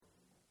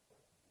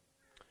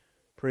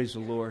Praise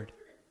the Lord.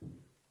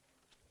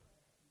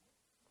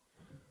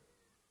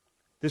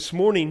 This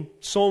morning,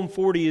 Psalm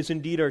 40 is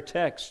indeed our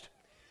text.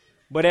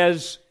 But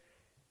as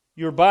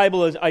your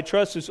Bible, I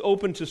trust, is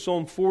open to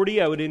Psalm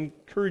 40, I would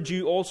encourage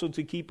you also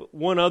to keep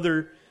one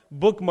other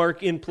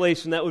bookmark in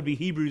place, and that would be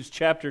Hebrews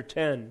chapter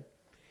 10.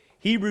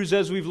 Hebrews,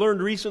 as we've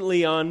learned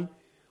recently on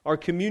our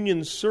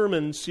communion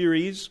sermon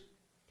series,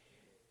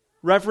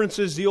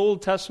 references the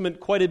Old Testament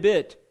quite a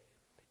bit.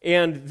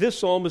 And this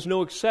psalm is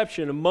no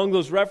exception. Among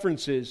those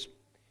references,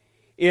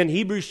 in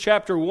Hebrews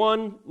chapter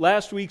 1,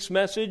 last week's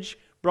message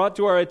brought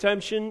to our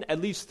attention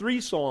at least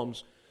 3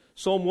 psalms.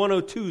 Psalm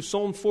 102,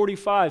 Psalm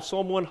 45,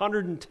 Psalm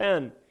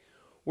 110,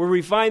 where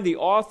we find the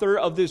author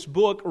of this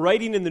book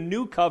writing in the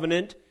New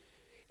Covenant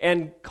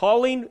and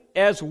calling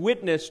as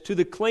witness to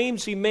the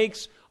claims he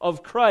makes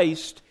of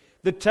Christ,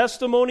 the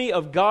testimony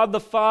of God the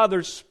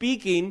Father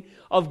speaking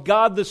of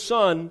God the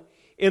Son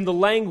in the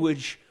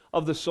language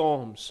of the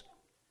Psalms.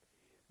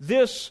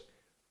 This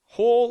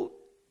whole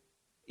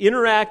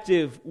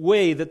interactive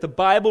way that the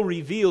Bible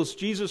reveals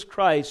Jesus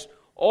Christ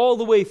all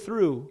the way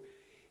through,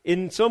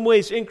 in some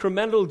ways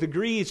incremental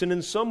degrees, and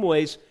in some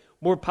ways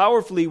more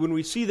powerfully when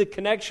we see the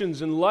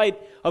connections in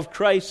light of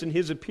Christ and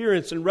His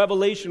appearance and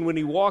revelation when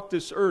He walked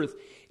this earth,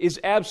 is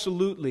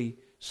absolutely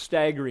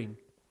staggering.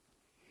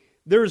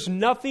 There's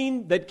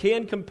nothing that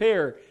can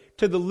compare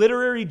to the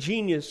literary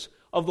genius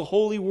of the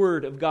Holy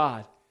Word of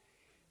God.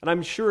 And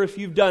I'm sure if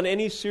you've done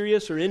any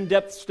serious or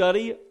in-depth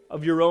study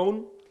of your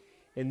own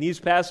in these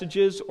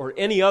passages, or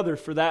any other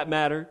for that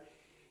matter,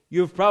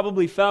 you have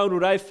probably found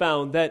what I've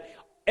found, that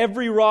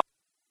every rock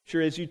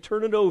as you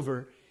turn it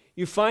over,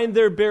 you find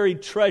there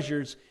buried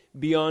treasures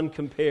beyond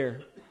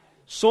compare.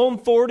 Psalm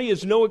 40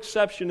 is no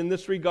exception in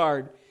this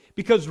regard,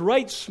 because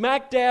right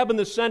smack dab in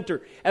the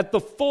center, at the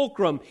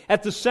fulcrum,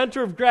 at the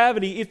center of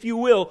gravity, if you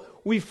will,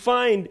 we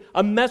find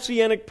a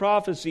messianic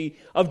prophecy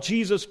of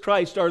Jesus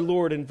Christ our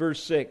Lord in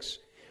verse 6.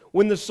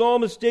 When the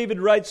psalmist David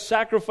writes,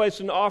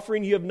 "Sacrifice and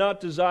offering you have not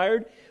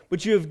desired,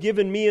 but you have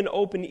given me an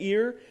open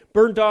ear.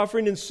 Burnt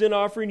offering and sin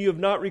offering you have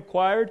not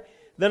required.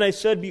 Then I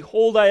said,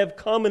 Behold, I have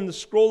come. In the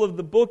scroll of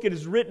the book it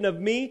is written of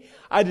me.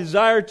 I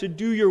desire to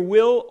do your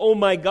will, O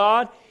my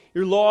God.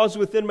 Your law is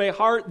within my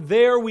heart."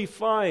 There we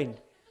find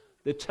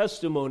the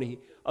testimony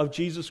of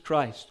Jesus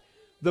Christ,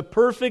 the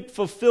perfect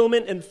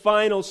fulfillment and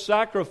final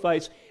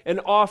sacrifice and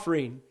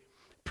offering,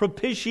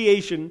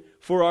 propitiation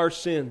for our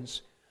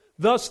sins.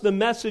 Thus the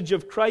message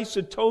of Christ's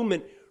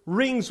atonement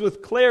rings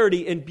with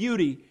clarity and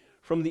beauty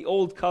from the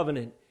Old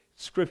Covenant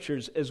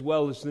Scriptures as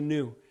well as the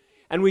New.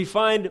 And we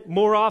find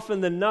more often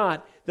than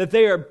not that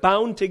they are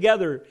bound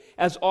together,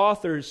 as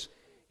authors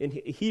in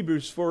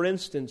Hebrews, for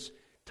instance,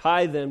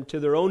 tie them to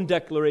their own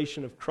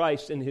declaration of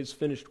Christ and His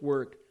finished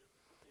work.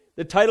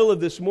 The title of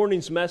this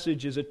morning's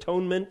message is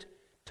Atonement,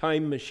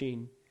 Time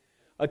Machine.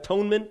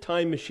 Atonement,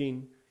 Time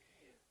Machine.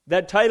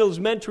 That title is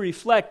meant to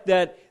reflect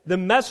that the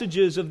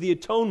messages of the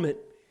atonement,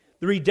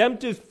 the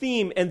redemptive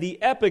theme and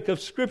the epic of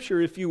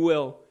Scripture, if you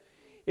will,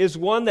 is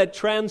one that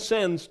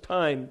transcends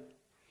time.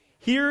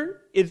 Here,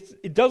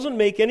 it doesn't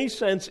make any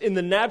sense in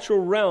the natural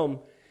realm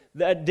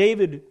that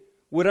David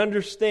would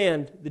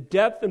understand the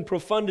depth and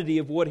profundity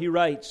of what he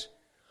writes,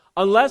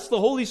 unless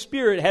the Holy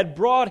Spirit had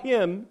brought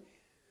him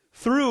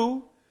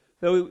through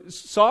the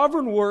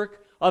sovereign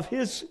work of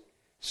His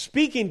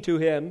speaking to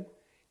him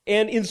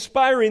and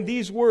inspiring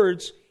these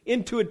words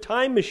into a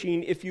time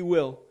machine, if you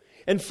will,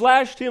 and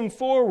flashed him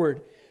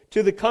forward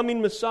to the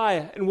coming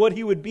Messiah and what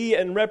He would be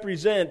and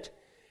represent,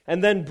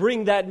 and then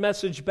bring that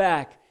message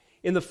back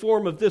in the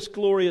form of this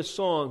glorious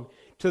song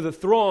to the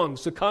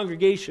throngs, the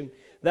congregation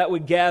that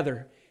would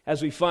gather.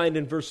 As we find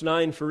in verse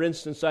 9, for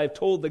instance, I have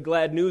told the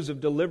glad news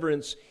of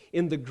deliverance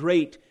in the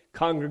great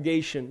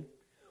congregation.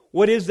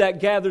 What is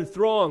that gathered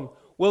throng?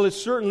 Well, it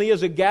certainly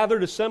is a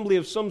gathered assembly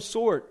of some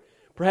sort,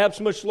 perhaps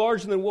much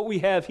larger than what we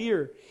have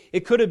here.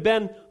 It could have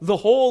been the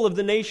whole of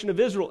the nation of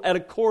Israel at a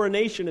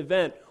coronation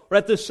event or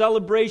at the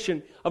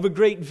celebration of a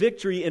great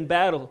victory in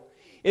battle.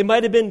 It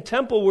might have been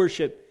temple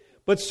worship,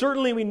 but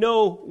certainly we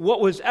know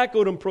what was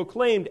echoed and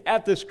proclaimed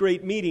at this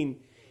great meeting.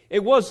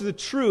 It was the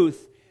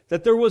truth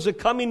that there was a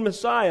coming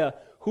Messiah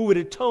who would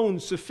atone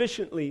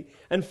sufficiently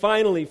and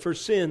finally for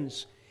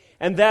sins,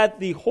 and that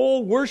the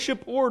whole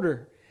worship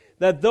order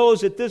that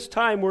those at this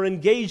time were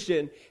engaged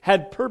in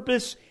had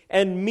purpose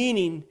and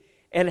meaning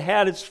and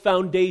had its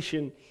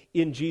foundation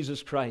in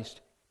Jesus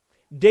Christ.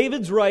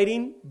 David's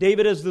writing,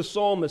 David as the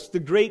psalmist, the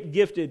great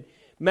gifted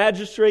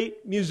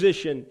magistrate,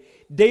 musician,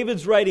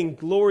 David's writing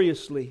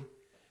gloriously,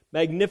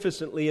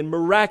 magnificently, and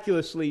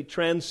miraculously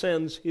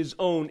transcends his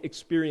own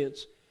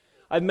experience.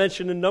 I've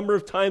mentioned a number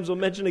of times, I'll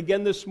mention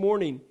again this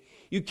morning,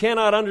 you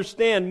cannot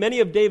understand many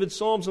of David's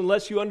psalms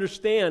unless you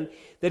understand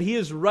that he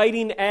is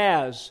writing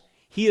as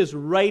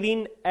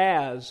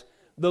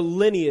the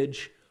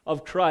lineage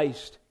of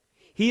Christ.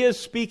 He is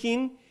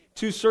speaking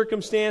to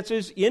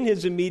circumstances in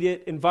his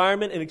immediate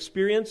environment and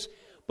experience,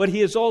 but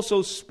he is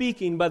also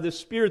speaking by the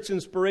Spirit's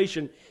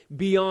inspiration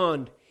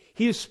beyond.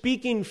 He is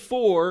speaking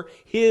for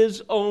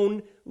his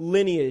own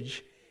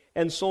lineage,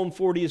 and Psalm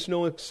 40 is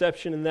no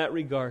exception in that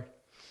regard.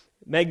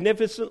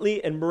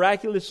 Magnificently and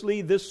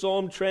miraculously, this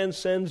psalm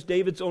transcends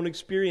David's own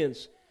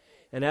experience.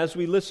 And as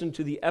we listen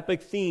to the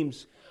epic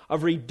themes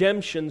of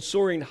redemption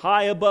soaring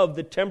high above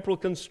the temporal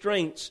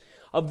constraints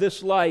of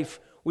this life,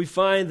 we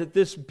find that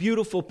this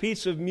beautiful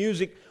piece of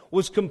music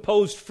was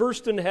composed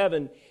first in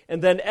heaven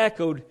and then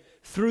echoed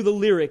through the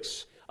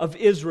lyrics of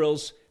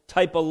Israel's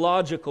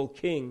typological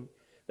king.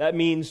 That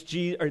means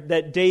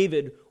that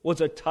David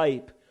was a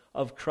type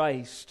of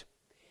Christ.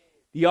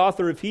 The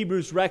author of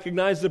Hebrews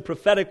recognized the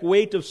prophetic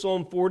weight of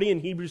Psalm 40 in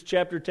Hebrews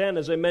chapter 10,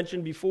 as I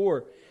mentioned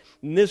before.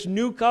 And this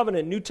new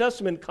covenant, New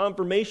Testament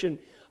confirmation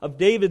of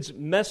David's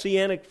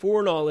messianic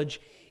foreknowledge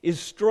is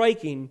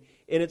striking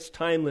in its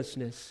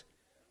timelessness.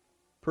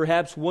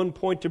 Perhaps one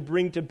point to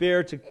bring to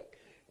bear,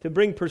 to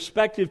bring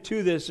perspective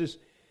to this, is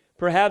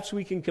perhaps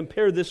we can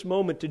compare this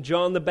moment to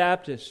John the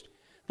Baptist.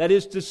 That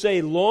is to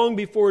say, long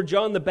before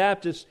John the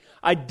Baptist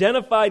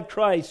identified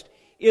Christ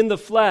in the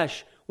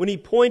flesh, when he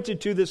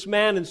pointed to this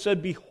man and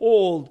said,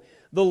 "Behold,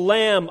 the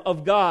Lamb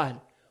of God."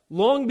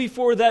 Long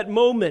before that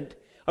moment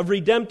of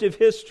redemptive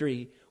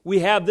history, we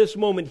have this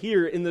moment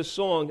here in the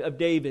song of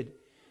David.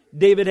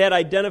 David had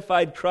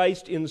identified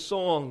Christ in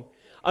song,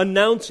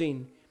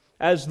 announcing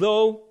as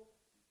though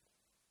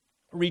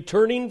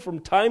returning from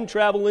time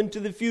travel into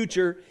the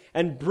future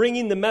and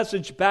bringing the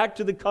message back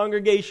to the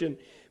congregation,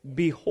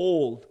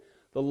 "Behold,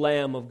 the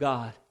Lamb of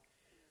God."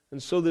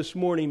 And so this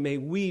morning, may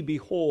we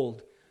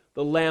behold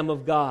the Lamb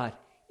of God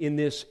in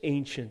this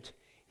ancient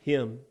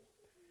hymn.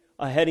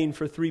 A heading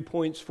for 3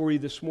 points for you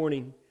this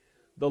morning: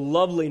 the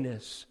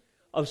loveliness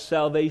of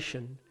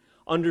salvation,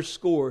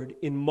 underscored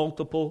in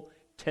multiple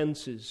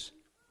tenses.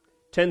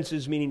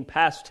 Tenses meaning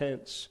past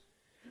tense,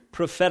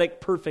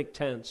 prophetic perfect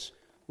tense,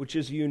 which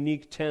is a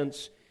unique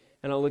tense,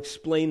 and I'll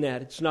explain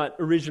that. It's not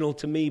original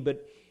to me,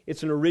 but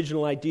it's an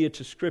original idea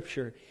to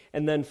Scripture.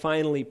 And then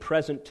finally,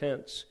 present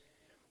tense.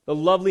 The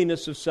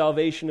loveliness of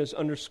salvation is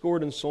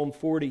underscored in Psalm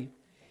 40.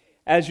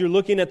 As you're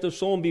looking at the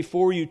psalm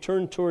before you,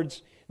 turn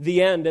towards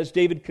the end as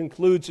David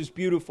concludes his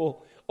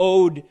beautiful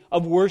ode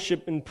of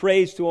worship and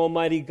praise to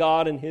Almighty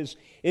God and His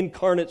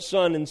incarnate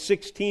Son. In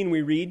 16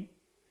 we read,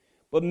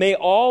 "But may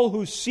all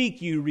who seek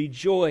you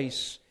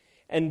rejoice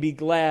and be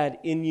glad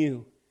in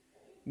you.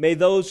 May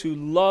those who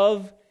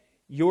love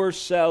your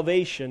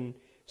salvation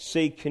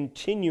say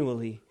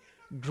continually,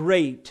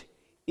 'Great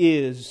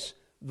is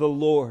the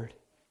Lord.'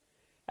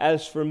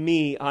 As for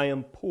me, I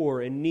am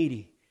poor and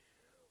needy,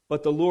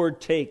 but the Lord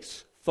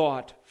takes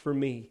thought for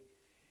me.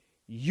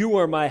 You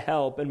are my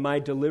help and my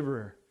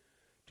deliverer.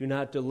 Do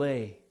not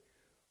delay,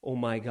 O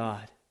my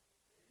God."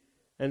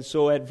 And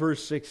so at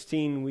verse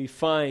 16, we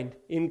find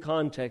in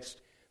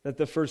context that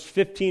the first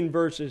 15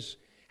 verses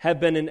have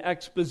been an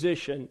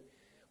exposition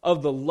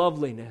of the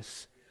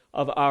loveliness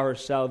of our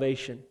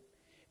salvation.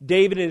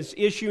 David is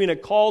issuing a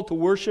call to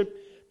worship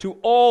to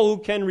all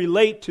who can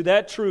relate to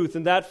that truth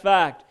and that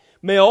fact.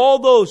 May all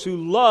those who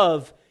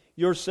love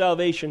your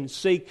salvation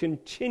say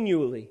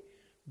continually,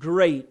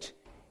 "Great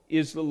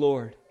is the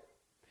Lord."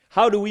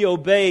 How do we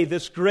obey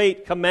this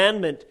great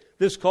commandment,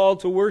 this call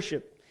to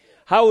worship?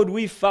 How would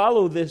we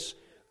follow this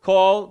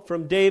call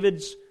from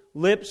David's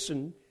lips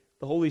and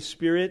the Holy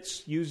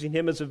Spirit's, using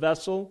him as a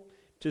vessel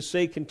to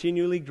say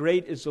continually,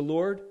 "Great is the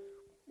Lord"?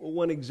 Well,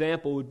 one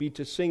example would be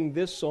to sing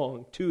this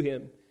song to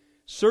Him.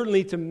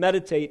 Certainly to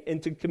meditate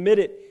and to commit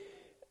it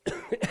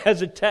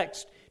as a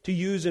text to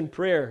use in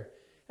prayer.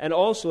 And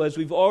also, as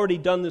we've already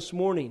done this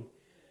morning,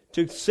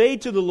 to say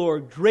to the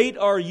Lord, "Great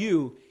are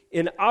you,"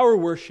 in our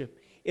worship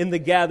in the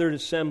gathered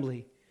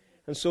assembly.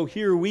 And so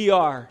here we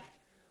are,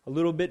 a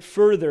little bit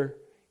further,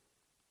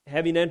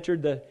 having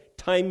entered the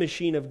time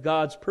machine of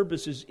God's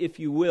purposes, if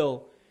you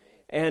will,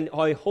 and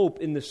I hope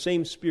in the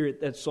same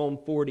spirit that Psalm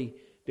 40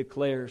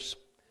 declares.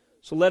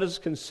 So let us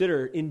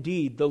consider,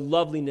 indeed, the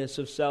loveliness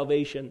of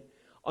salvation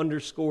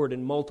underscored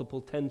in multiple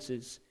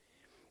tenses.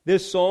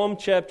 This Psalm,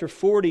 chapter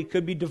 40,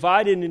 could be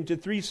divided into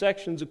 3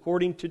 sections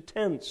according to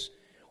tense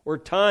or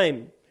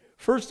time.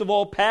 First of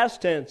all,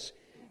 past tense.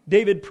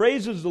 David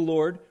praises the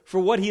Lord for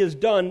what He has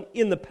done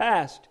in the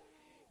past.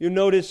 You'll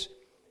notice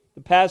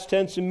the past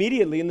tense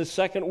immediately in the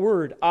second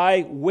word.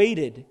 "I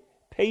waited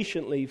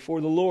patiently for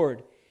the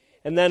Lord."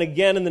 And then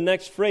again in the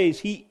next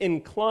phrase, "He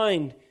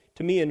inclined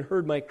to me and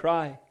heard my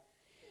cry."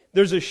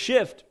 There's a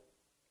shift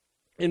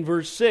in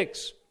verse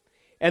 6.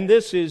 And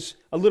this is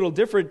a little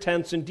different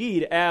tense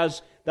indeed,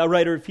 as the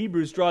writer of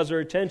Hebrews draws our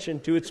attention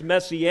to its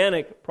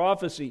messianic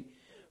prophecy.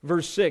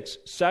 Verse 6,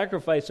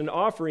 "Sacrifice and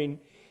offering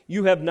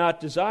you have not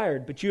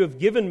desired, but you have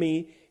given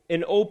me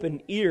an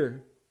open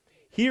ear."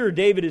 Here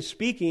David is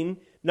speaking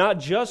not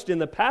just in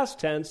the past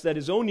tense that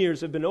his own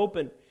ears have been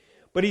opened,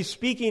 but he's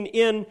speaking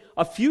in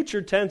a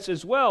future tense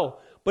as well.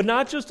 But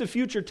not just a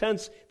future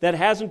tense that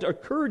hasn't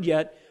occurred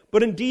yet,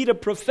 but indeed a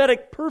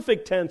prophetic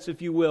perfect tense,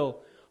 if you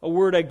will. A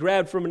word I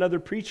grabbed from another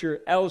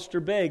preacher,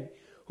 Alistair Begg,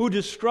 who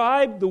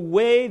described the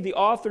way the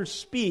authors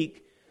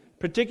speak,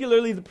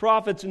 particularly the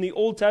prophets in the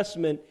Old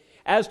Testament,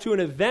 as to an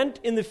event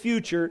in the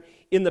future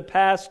in the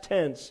past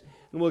tense.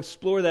 And we'll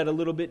explore that a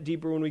little bit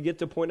deeper when we get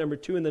to point number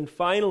 2. And then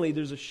finally,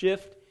 there's a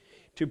shift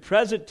to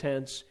present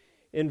tense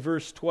in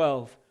verse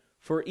 12.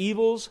 For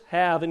evils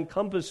have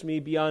encompassed me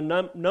beyond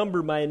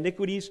number, my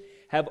iniquities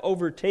have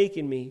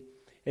overtaken me.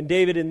 And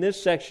David in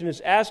this section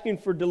is asking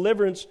for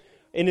deliverance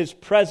in his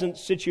present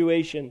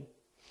situation.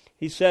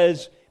 He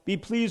says, be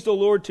pleased, O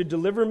Lord, to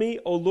deliver me.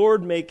 O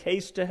Lord, make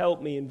haste to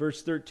help me, in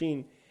verse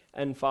 13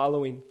 and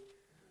following.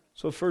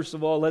 So first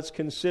of all, let's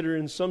consider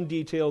in some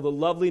detail the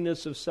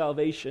loveliness of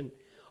salvation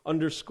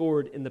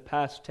underscored in the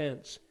past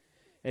tense.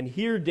 And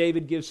here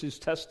David gives his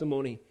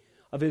testimony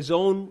of his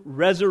own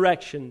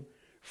resurrection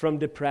from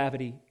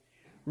depravity.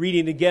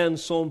 Reading again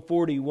Psalm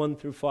 40, 1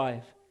 through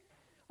 5.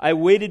 I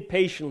waited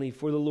patiently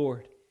for the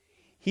Lord.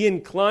 He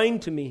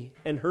inclined to me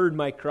and heard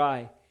my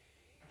cry.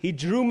 He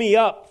drew me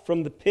up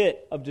from the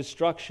pit of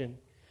destruction,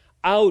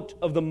 out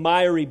of the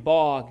miry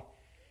bog,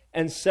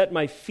 and set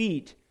my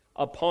feet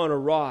upon a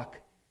rock,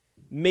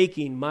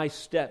 making my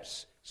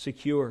steps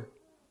secure.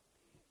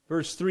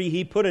 Verse 3,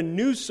 He put a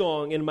new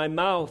song in my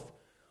mouth,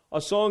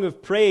 a song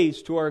of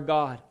praise to our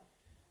God.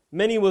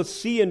 Many will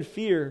see and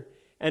fear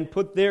and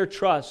put their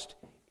trust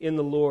in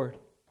the Lord.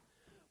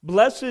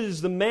 Blessed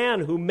is the man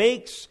who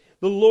makes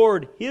the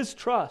Lord his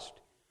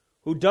trust,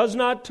 who does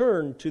not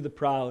turn to the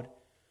proud,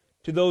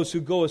 to those who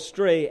go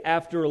astray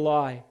after a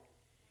lie.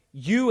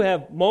 You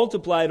have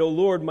multiplied, O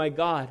Lord my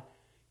God,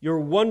 your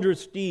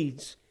wondrous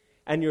deeds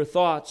and your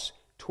thoughts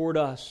toward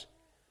us.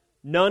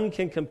 None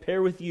can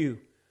compare with you.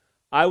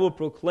 I will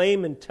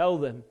proclaim and tell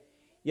them,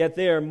 yet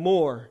they are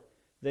more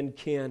than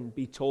can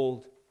be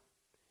told.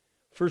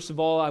 First of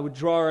all, I would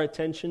draw our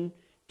attention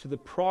to the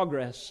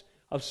progress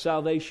of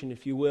salvation,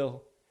 if you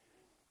will.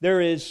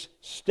 There is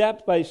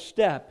step by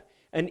step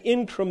an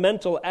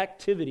incremental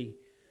activity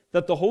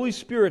that the Holy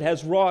Spirit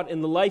has wrought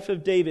in the life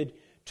of David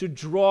to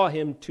draw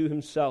him to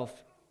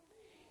himself.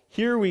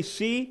 Here we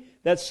see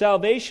that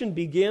salvation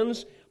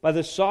begins by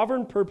the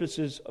sovereign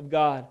purposes of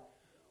God.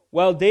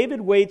 While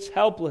David waits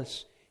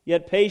helpless,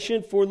 yet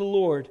patient for the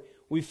Lord,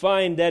 we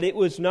find that it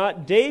was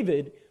not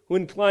David who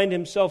inclined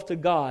himself to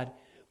God,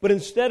 but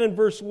instead in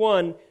verse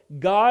 1,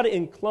 God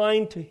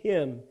inclined to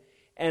him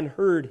and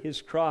heard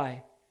his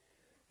cry.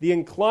 The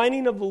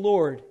inclining of the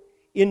Lord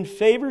in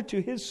favor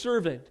to his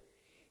servant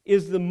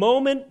is the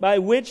moment by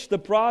which the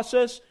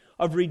process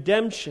of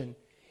redemption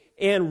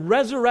and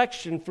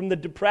resurrection from the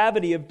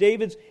depravity of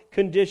David's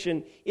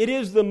condition, it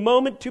is the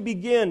moment to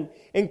begin.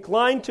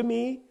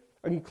 The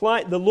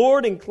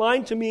Lord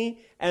inclined to me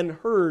and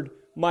heard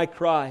my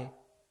cry.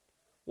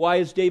 Why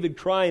is David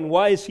crying?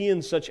 Why is he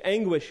in such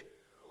anguish?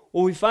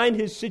 Well, we find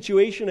his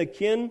situation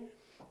akin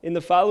in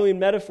the following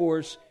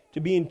metaphors to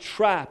being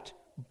trapped,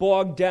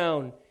 bogged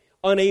down,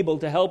 unable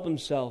to help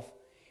himself.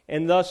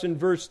 And thus in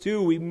verse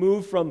 2, we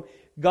move from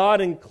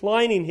God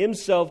inclining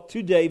himself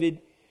to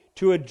David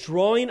to a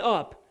drawing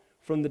up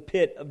from the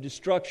pit of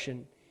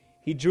destruction.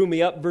 He drew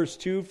me up, verse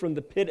 2, from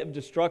the pit of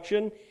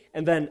destruction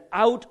and then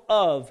out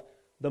of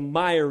the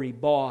miry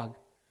bog.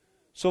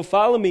 So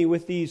follow me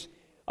with these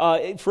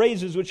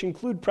phrases which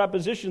include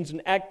prepositions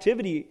and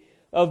activity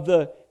of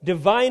the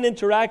divine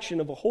interaction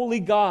of a holy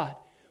God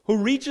who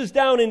reaches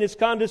down in his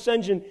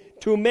condescension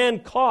to a man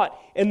caught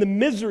in the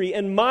misery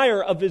and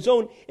mire of his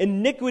own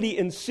iniquity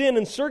and sin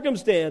and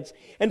circumstance.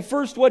 And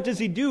first, what does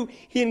he do?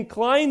 He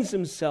inclines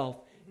himself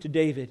to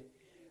David.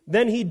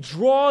 Then he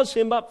draws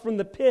him up from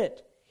the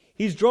pit.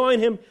 He's drawing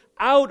him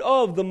out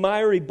of the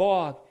miry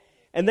bog.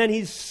 And then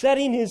he's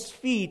setting his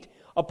feet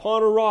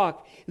upon a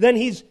rock. Then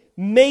he's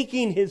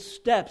making his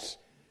steps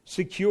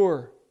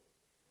secure.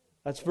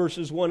 That's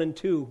verses 1 and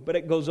 2. But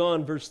it goes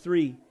on, verse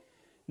 3.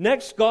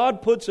 Next,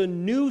 God puts a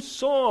new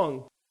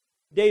song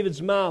in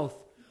David's mouth,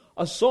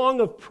 a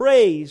song of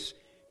praise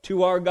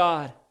to our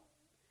God.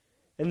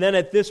 And then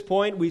at this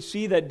point, we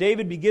see that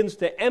David begins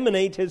to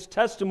emanate his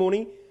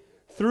testimony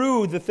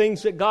through the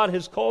things that God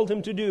has called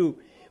him to do.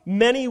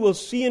 Many will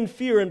see and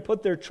fear and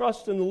put their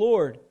trust in the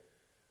Lord.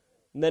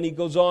 And then he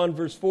goes on,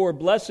 verse 4,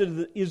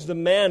 Blessed is the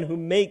man who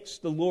makes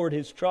the Lord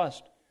his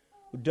trust,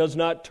 who does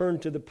not turn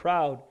to the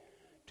proud,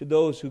 to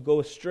those who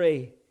go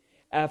astray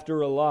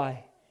after a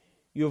lie.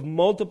 You have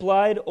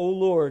multiplied, O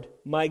Lord,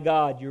 my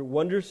God, your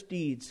wondrous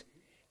deeds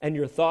and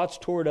your thoughts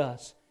toward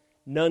us.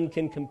 None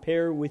can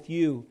compare with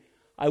you.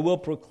 I will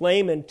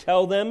proclaim and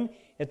tell them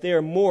that they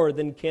are more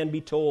than can be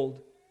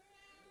told.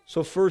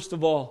 So first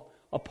of all,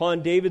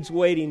 upon David's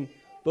waiting,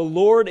 the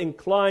Lord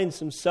inclines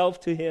himself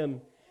to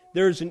him.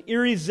 There is an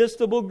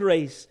irresistible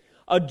grace,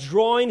 a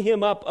drawing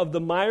him up of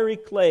the miry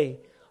clay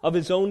of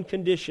his own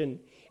condition.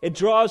 It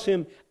draws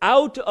him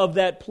out of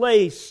that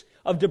place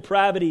of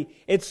depravity.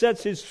 It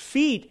sets his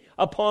feet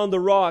upon the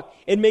rock.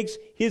 It makes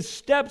his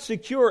steps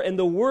secure, and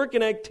the work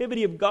and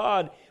activity of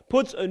God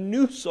puts a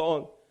new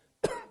song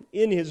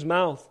in his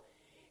mouth.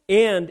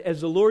 And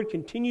as the Lord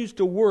continues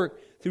to work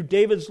through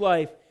David's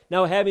life,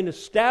 now having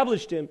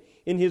established him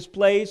in his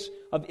place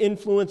of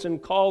influence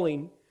and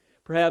calling,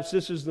 perhaps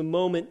this is the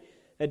moment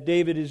that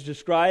David is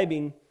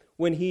describing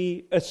when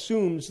he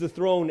assumes the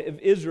throne of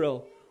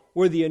Israel,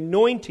 where the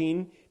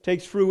anointing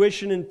takes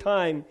fruition in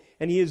time,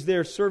 and he is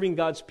there serving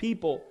God's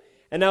people.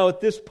 And now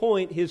at this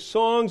point, his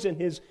songs and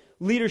his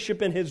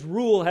leadership and His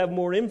rule have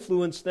more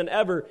influence than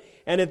ever.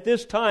 And at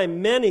this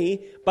time,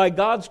 many, by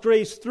God's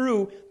grace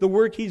through the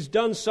work He's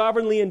done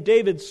sovereignly in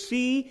David,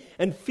 see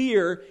and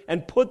fear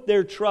and put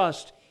their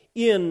trust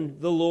in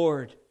the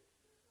Lord.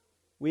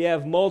 We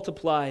have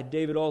multiplied,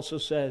 David also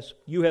says,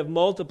 you have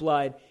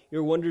multiplied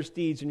your wondrous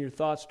deeds and your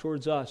thoughts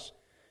towards us,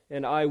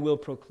 and I will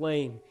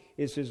proclaim,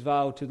 is his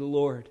vow to the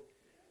Lord.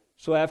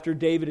 So after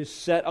David is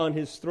set on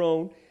his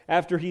throne,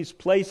 after he's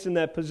placed in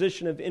that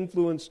position of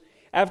influence,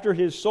 after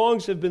his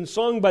songs have been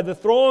sung by the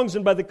throngs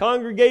and by the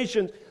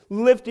congregations,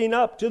 lifting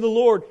up to the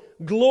Lord,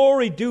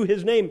 glory due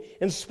His name,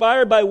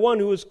 inspired by one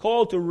who is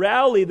called to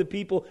rally the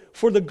people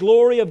for the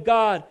glory of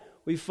God,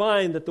 we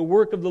find that the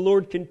work of the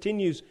Lord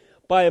continues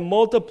by a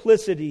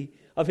multiplicity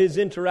of His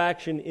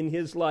interaction in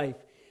his life.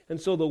 And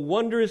so the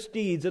wondrous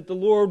deeds that the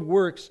Lord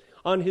works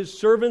on His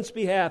servant's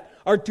behalf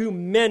are too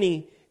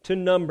many to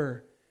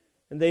number.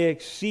 And they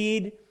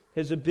exceed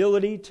His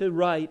ability to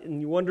write.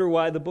 And you wonder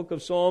why the book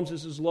of Psalms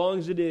is as long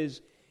as it is.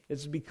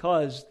 It's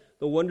because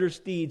the wondrous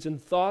deeds and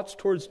thoughts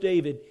towards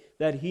David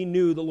that he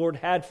knew the Lord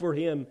had for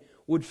him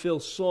would fill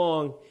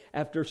song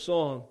after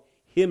song,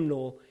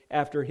 hymnal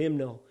after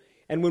hymnal.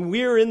 And when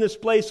we are in this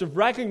place of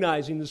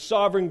recognizing the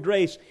sovereign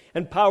grace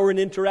and power and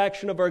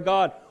interaction of our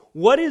God,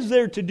 what is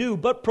there to do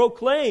but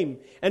proclaim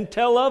and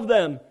tell of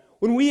them?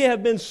 When we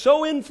have been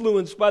so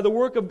influenced by the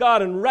work of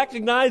God and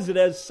recognize it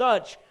as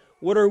such,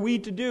 what are we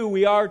to do?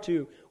 We are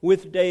to,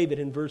 with David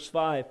in verse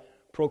 5,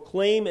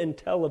 proclaim and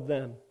tell of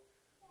them,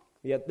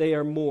 yet they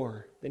are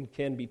more than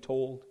can be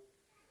told.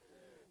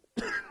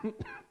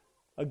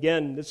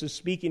 Again, this is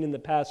speaking in the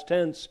past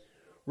tense,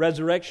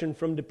 resurrection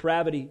from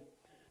depravity.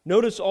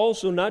 Notice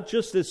also not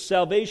just this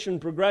salvation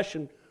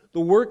progression,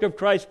 the work of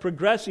Christ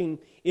progressing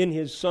in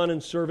His Son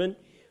and servant,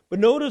 but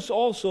notice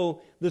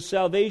also the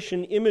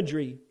salvation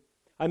imagery.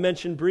 I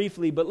mentioned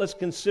briefly, but let's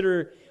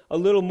consider a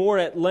little more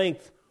at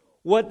length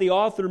what the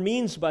author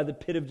means by the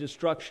pit of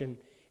destruction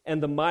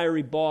and the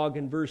miry bog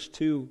in verse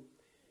 2.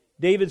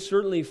 David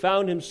certainly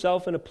found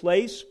himself in a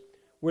place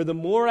where the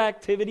more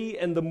activity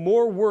and the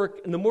more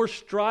work and the more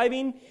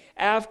striving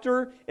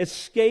after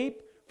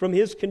escape from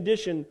his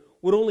condition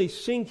would only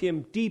sink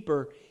him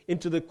deeper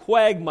into the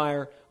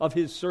quagmire of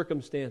his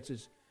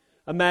circumstances.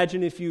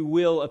 Imagine, if you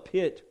will, a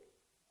pit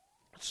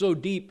so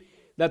deep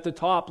that the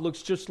top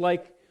looks just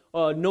like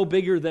no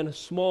bigger than a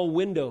small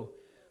window.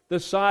 The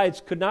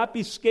sides could not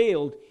be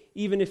scaled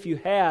even if you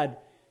had,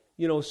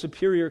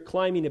 superior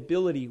climbing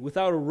ability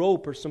without a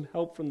rope or some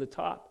help from the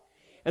top.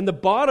 And the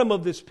bottom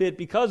of this pit,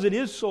 because it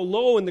is so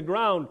low in the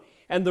ground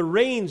and the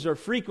rains are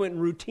frequent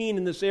and routine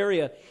in this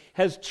area,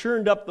 has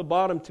churned up the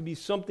bottom to be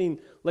something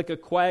like a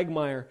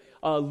quagmire,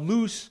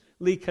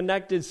 loosely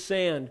connected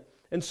sand.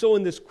 And so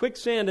in this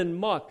quicksand and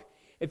muck,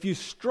 if you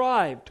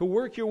strive to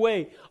work your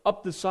way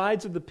up the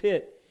sides of the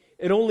pit,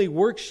 it only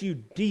works you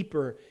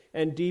deeper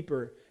and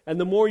deeper. And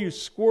the more you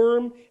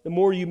squirm, the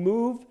more you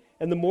move,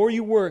 and the more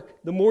you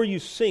work, the more you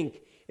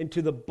sink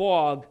into the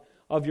bog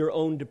of your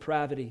own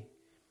depravity.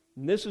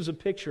 And this is a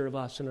picture of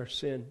us and our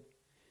sin.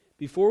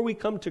 Before we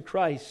come to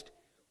Christ,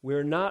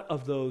 we're not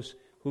of those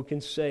who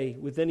can say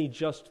with any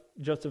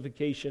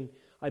justification,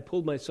 I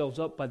pulled myself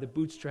up by the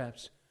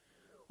bootstraps.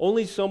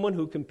 Only someone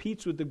who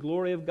competes with the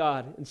glory of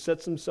God and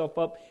sets himself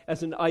up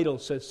as an idol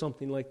says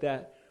something like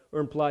that, or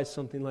implies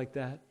something like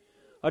that.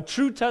 A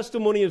true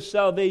testimony of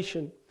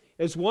salvation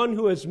is one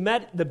who has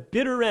met the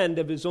bitter end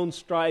of his own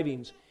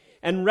strivings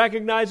and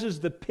recognizes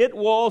the pit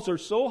walls are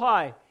so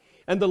high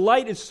and the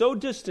light is so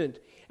distant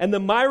and the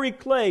miry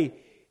clay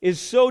is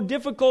so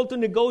difficult to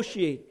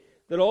negotiate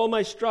that all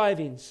my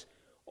strivings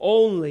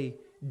only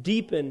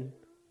deepen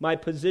my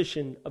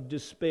position of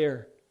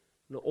despair.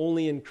 And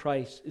only in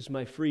Christ is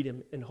my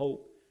freedom and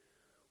hope.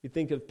 We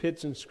think of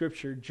pits in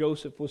Scripture.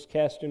 Joseph was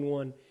cast in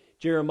one.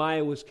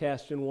 Jeremiah was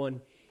cast in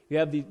one. You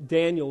have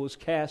Daniel was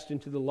cast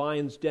into the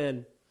lion's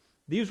den.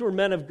 These were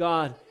men of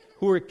God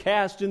who were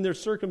cast in their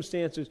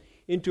circumstances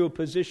into a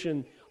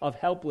position of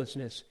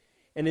helplessness.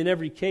 And in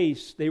every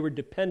case, they were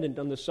dependent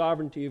on the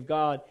sovereignty of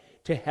God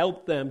to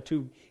help them,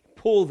 to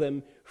pull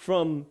them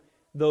from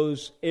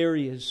those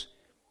areas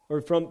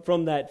or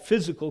from that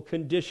physical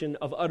condition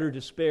of utter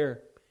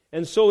despair.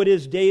 And so it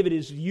is David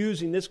is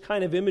using this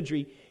kind of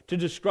imagery to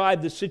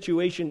describe the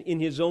situation in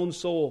his own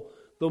soul.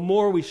 The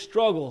more we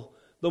struggle,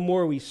 the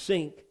more we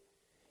sink.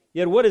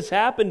 Yet what has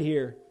happened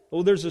here?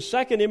 Well, there's a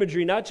second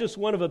imagery, not just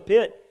one of a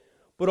pit,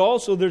 but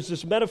also there's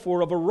this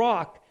metaphor of a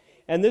rock.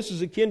 And this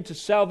is akin to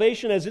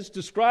salvation as it's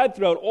described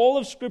throughout all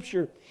of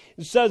Scripture.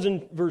 It says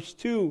in verse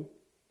 2,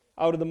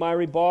 out of the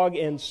miry bog,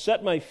 and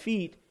set my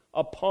feet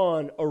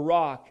upon a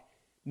rock,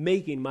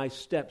 making my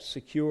steps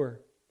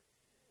secure.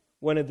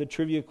 One of the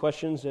trivia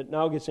questions that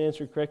now gets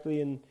answered correctly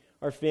in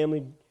our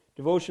family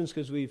devotions,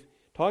 because we've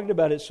talked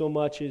about it so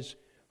much, is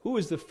who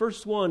was the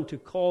first one to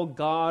call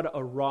God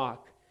a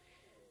rock?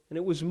 And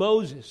it was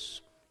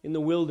Moses in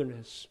the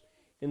wilderness.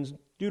 In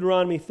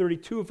Deuteronomy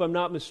 32, if I'm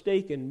not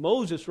mistaken,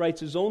 Moses writes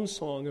his own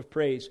song of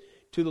praise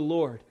to the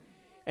Lord.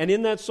 And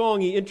in that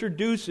song, he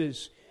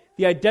introduces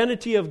the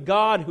identity of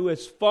God who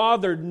has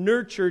fathered,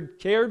 nurtured,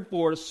 cared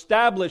for,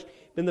 established,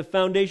 been the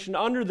foundation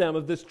under them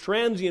of this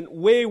transient,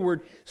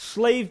 wayward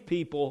slave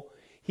people,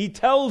 he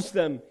tells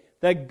them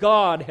that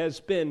God has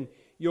been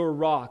your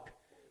rock.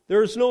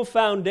 There is no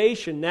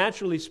foundation,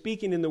 naturally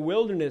speaking, in the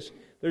wilderness.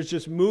 There's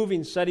just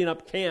moving, setting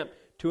up camp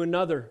to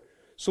another.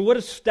 So what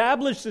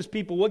established this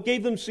people? What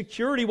gave them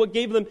security? What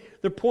gave them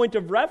their point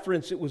of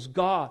reference? It was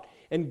God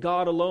and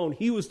God alone.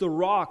 He was the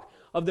rock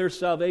of their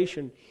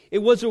salvation. It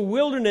was a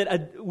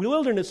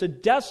wilderness, a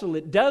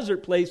desolate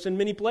desert place in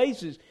many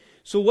places.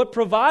 So what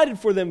provided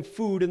for them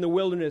food in the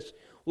wilderness?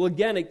 Well,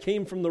 again, it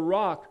came from the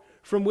rock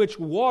from which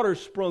water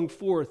sprung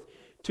forth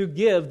to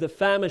give the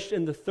famished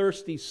and the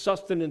thirsty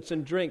sustenance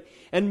and drink.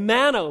 And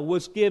manna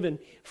was given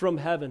from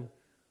heaven.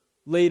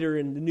 Later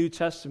in the New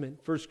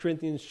Testament, 1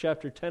 Corinthians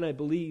chapter 10, I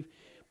believe,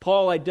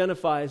 Paul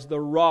identifies the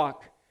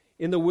rock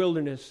in the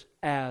wilderness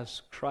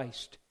as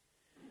Christ.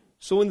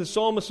 So when the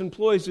psalmist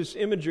employs this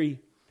imagery,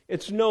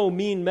 it's no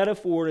mean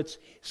metaphor. It's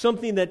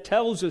something that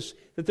tells us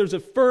that there's a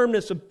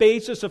firmness, a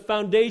basis, a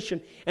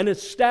foundation, an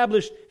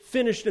established,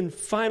 finished, and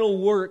final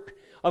work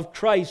of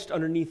Christ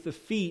underneath the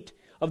feet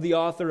of the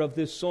author of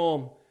this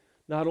psalm.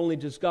 Not only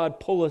does God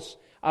pull us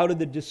out of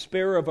the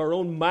despair of our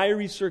own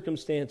miry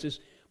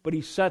circumstances, but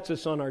He sets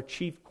us on our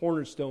chief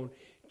cornerstone,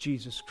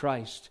 Jesus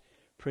Christ.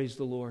 Praise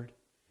the Lord.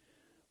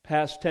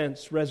 Past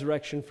tense,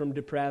 resurrection from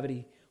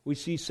depravity. We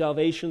see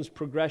salvation's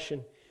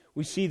progression.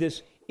 We see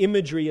this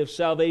imagery of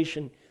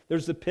salvation.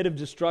 There's the pit of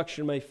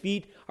destruction. My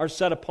feet are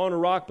set upon a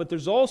rock. But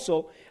there's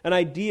also an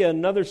idea,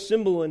 another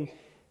symbol in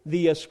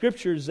the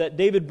Scriptures that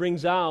David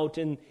brings out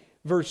in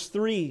verse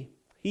 3.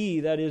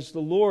 He, that is the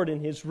Lord,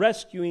 in His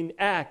rescuing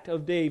act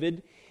of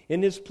David,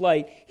 in his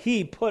plight,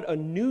 He put a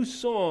new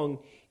song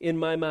in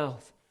my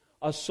mouth,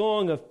 a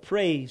song of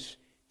praise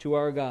to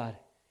our God.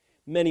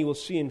 Many will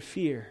see and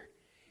fear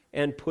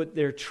and put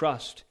their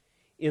trust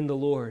in the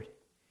Lord.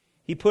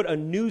 He put a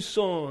new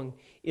song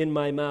in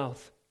my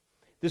mouth.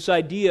 This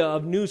idea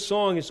of new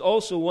song is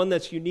also one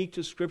that's unique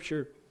to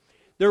Scripture.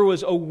 There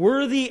was a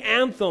worthy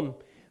anthem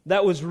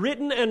that was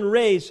written and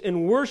raised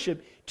in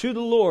worship to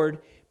the Lord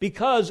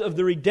because of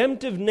the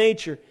redemptive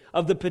nature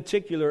of the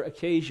particular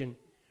occasion.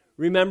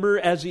 Remember,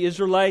 as the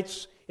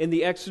Israelites in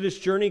the Exodus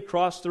journey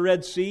crossed the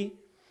Red Sea,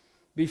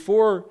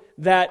 before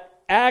that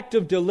act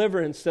of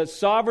deliverance, that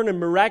sovereign and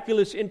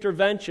miraculous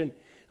intervention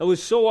that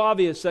was so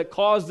obvious that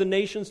caused the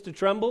nations to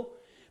tremble,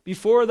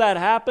 before that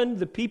happened,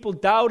 the people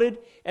doubted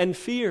and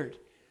feared.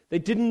 They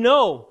didn't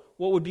know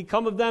what would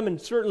become of them,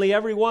 and certainly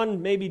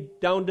everyone, maybe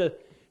down to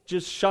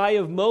just shy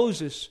of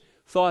Moses,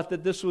 thought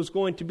that this was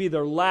going to be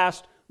their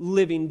last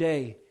living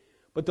day.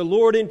 But the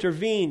Lord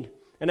intervened,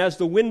 and as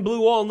the wind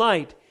blew all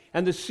night,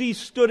 and the sea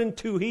stood in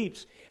two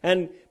heaps,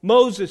 and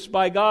Moses,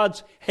 by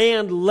God's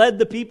hand, led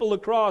the people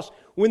across,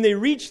 when they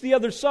reached the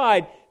other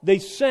side, they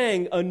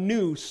sang a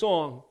new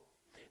song.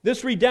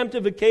 This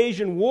redemptive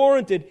occasion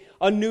warranted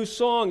a new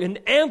song, an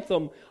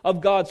anthem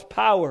of God's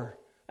power,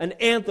 an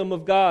anthem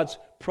of God's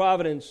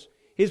providence,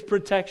 His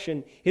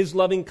protection, His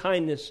loving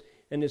kindness,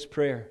 and His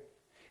prayer,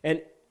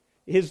 and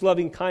His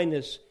loving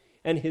kindness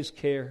and His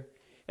care.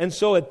 And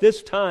so at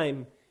this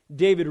time,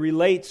 David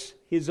relates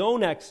his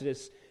own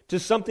exodus to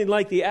something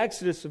like the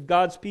exodus of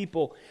God's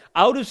people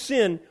out of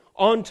sin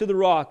onto the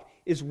rock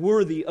is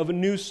worthy of a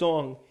new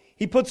song.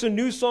 He puts a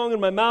new song in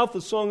my mouth,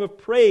 a song of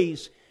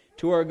praise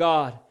to our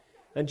God.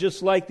 And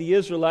just like the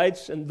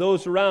Israelites and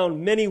those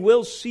around, many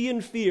will see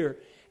and fear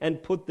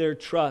and put their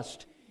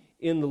trust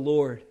in the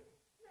Lord.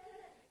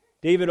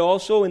 David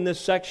also, in this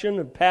section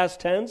of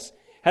past tense,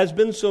 has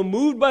been so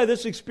moved by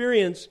this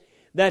experience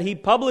that he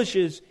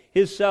publishes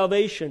his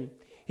salvation.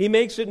 He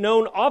makes it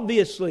known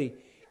obviously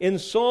in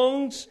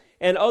songs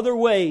and other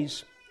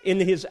ways, in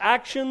his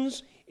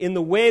actions, in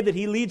the way that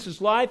he leads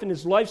his life, in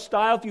his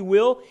lifestyle, if you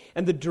will,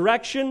 and the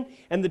direction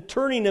and the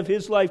turning of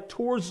his life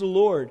towards the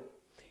Lord.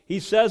 He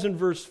says in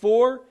verse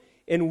 4,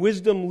 in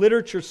wisdom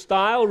literature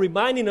style,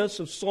 reminding us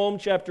of Psalm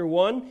chapter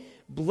 1,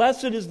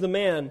 "Blessed is the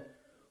man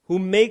who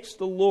makes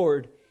the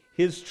Lord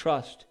his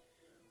trust,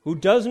 who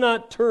does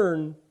not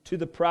turn to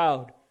the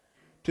proud,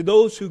 to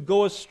those who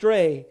go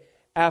astray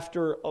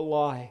after a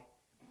lie.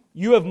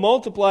 You have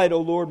multiplied, O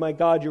Lord my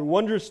God, your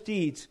wondrous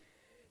deeds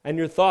and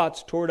your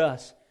thoughts toward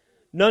us.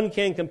 None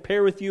can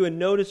compare with you." And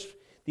notice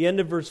the end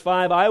of verse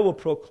 5, "I will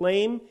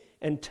proclaim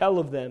and tell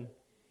of them,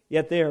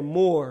 yet they are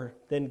more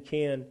than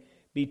can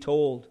be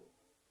told."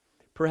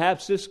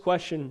 Perhaps this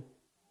question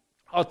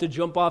ought to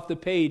jump off the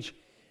page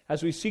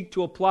as we seek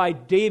to apply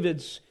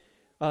David's,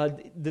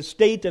 the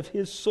state of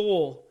his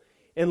soul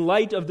in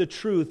light of the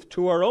truth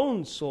to our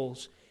own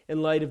souls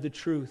in light of the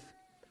truth.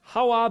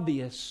 How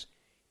obvious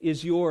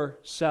is your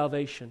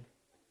salvation?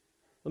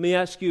 Let me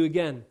ask you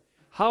again.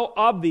 How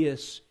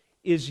obvious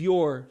is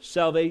your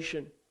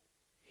salvation?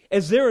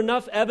 Is there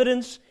enough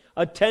evidence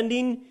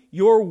attending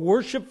your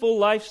worshipful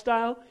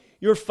lifestyle,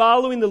 your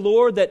following the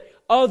Lord, that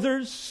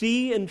others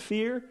see and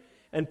fear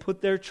and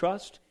put their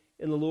trust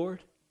in the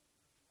Lord?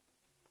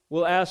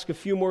 We'll ask a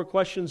few more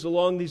questions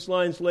along these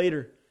lines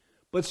later.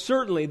 But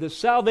certainly the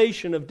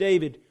salvation of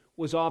David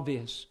was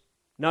obvious,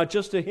 not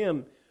just to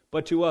him,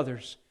 but to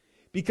others.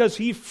 because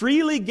he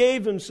freely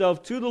gave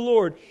himself to the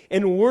Lord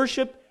in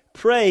worship,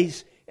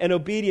 praise, and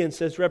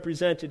obedience as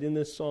represented in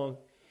this song.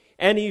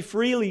 And he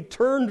freely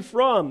turned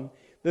from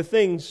the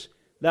things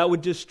that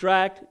would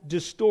distract,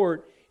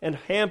 distort, and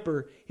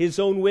hamper his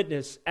own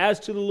witness as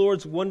to the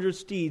Lord's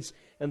wondrous deeds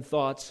and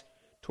thoughts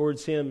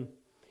towards him.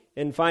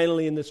 And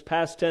finally, in this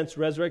past tense,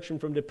 resurrection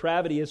from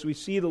depravity, as we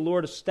see the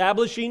Lord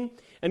establishing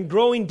and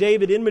growing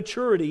David in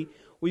maturity,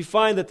 we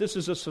find that this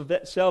is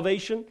a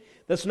salvation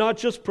that's not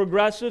just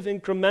progressive,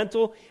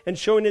 incremental, and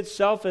showing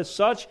itself as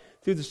such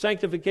through the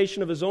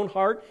sanctification of his own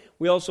heart.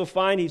 We also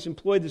find he's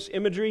employed this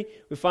imagery.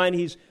 We find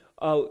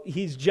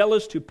he's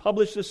jealous to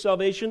publish this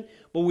salvation,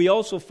 but we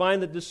also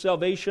find that this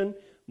salvation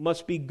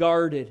must be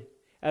guarded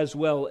as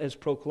well as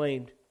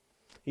proclaimed.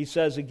 He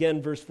says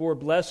again, verse 4,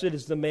 "Blessed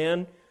is the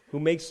man who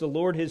makes the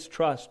Lord his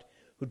trust,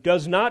 who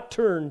does not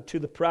turn to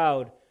the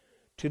proud,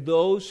 to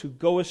those who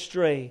go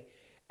astray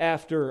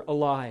after a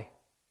lie."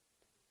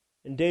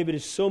 And David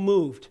is so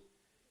moved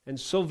and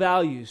so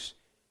values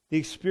the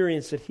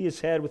experience that he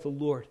has had with the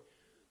Lord,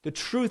 the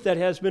truth that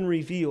has been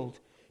revealed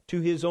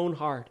to his own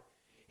heart.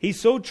 He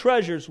so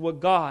treasures what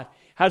God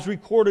has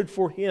recorded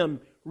for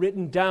him,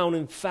 written down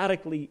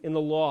emphatically in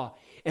the law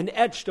and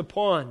etched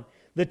upon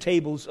the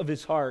tables of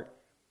his heart,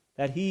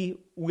 that he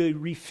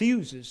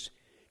refuses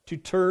to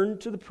turn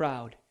to the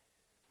proud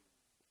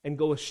and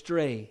go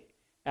astray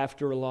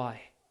after a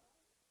lie.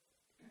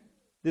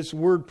 This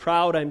word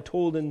proud, I'm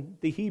told in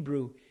the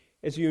Hebrew,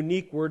 is a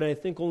unique word, and I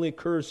think only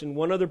occurs in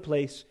one other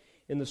place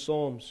in the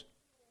Psalms.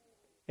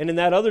 And in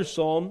that other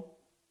psalm,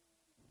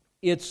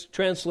 it's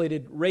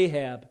translated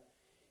Rahab,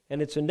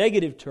 and it's a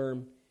negative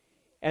term,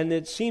 and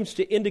it seems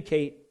to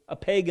indicate a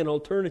pagan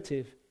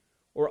alternative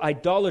or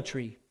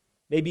idolatry,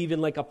 maybe even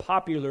like a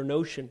popular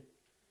notion.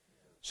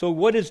 So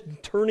what does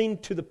turning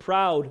to the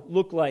proud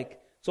look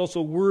like? It's also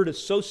a word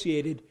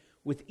associated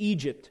with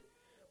Egypt.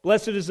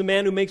 Blessed is the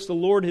man who makes the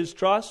Lord his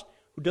trust,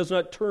 who does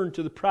not turn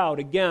to the proud.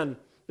 Again,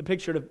 the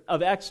picture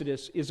of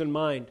Exodus is in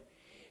mind.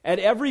 At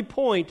every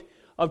point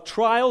of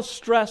trial,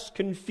 stress,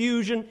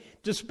 confusion,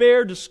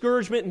 despair,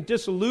 discouragement, and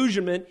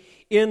disillusionment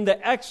in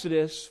the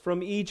Exodus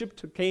from Egypt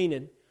to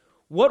Canaan,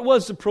 what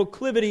was the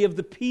proclivity of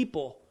the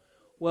people?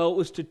 Well, it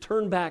was to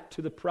turn back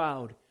to the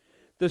proud.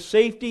 The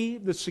safety,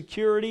 the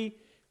security,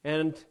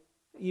 and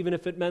even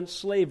if it meant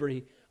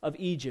slavery of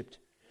Egypt.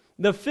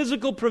 The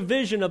physical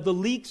provision of the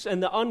leeks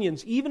and the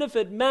onions, even if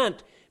it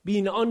meant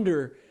being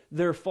under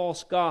their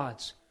false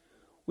gods.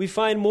 We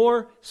find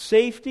more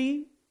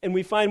safety and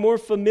we find more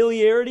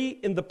familiarity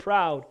in the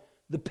proud,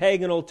 the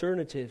pagan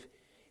alternative,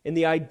 in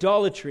the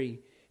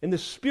idolatry, in the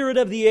spirit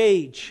of the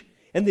age,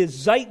 and the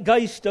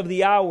zeitgeist of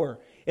the hour,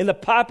 in the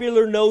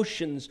popular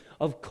notions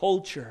of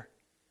culture.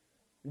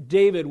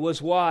 David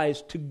was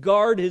wise to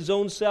guard his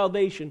own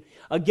salvation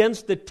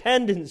against the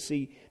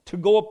tendency to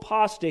go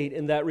apostate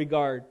in that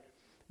regard.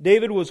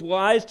 David was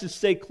wise to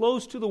stay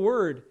close to the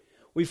Word.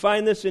 We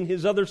find this in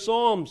his other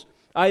Psalms.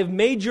 "I have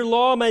made your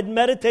law my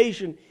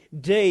meditation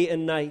day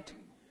and night."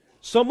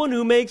 Someone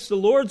who makes the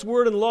Lord's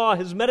Word and law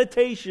his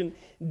meditation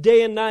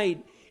day and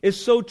night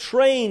is so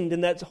trained,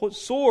 and that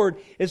sword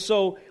is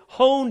so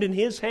honed in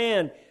his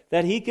hand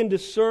that he can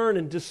discern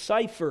and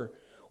decipher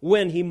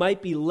when he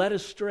might be led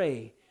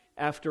astray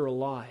after a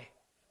lie.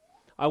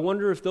 I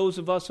wonder if those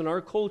of us in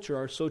our culture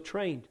are so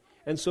trained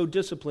and so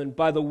disciplined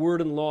by the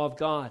Word and law of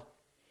God.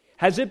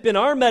 Has it been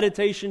our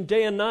meditation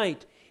day and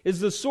night? Is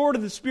the sword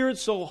of the Spirit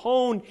so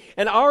honed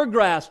in our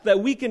grasp that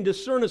we can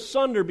discern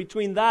asunder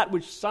between that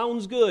which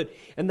sounds good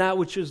and that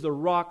which is the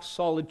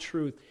rock-solid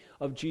truth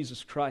of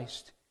Jesus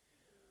Christ?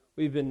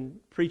 We've been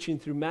preaching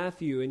through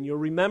Matthew, and you'll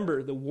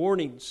remember the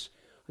warnings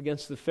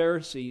against the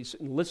Pharisees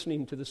and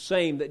listening to the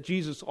same that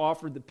Jesus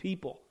offered the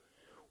people.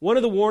 One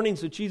of the warnings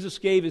that Jesus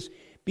gave is,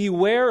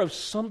 beware of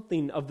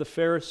something of the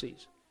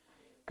Pharisees.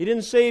 He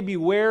didn't say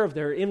beware of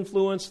their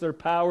influence, their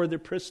power, their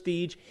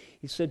prestige.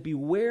 He said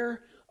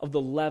beware of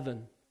the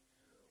leaven.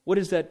 What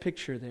is that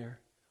picture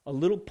there? A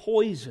little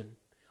poison,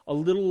 a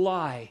little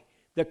lie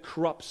that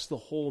corrupts the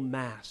whole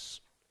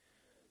mass.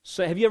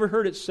 So have you ever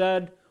heard it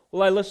said,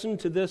 well, I listened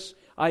to this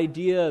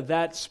idea,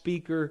 that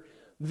speaker,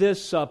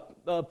 this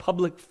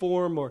public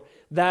forum, or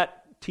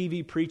that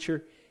TV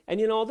preacher, and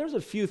there's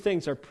a few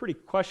things that are pretty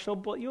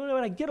questionable, but you know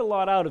what, I get a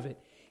lot out of it.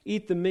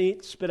 Eat the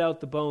meat, spit out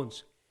the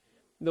bones.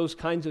 Those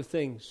kinds of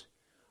things.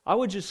 I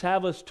would just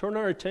have us turn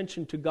our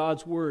attention to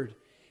God's Word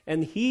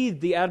and heed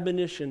the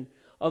admonition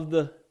of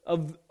the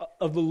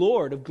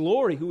Lord of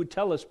glory, who would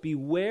tell us,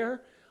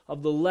 beware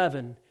of the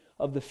leaven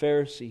of the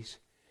Pharisees.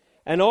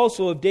 And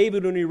also of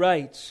David when he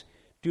writes,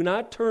 do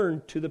not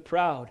turn to the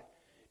proud,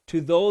 to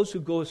those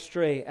who go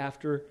astray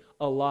after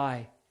a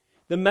lie.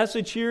 The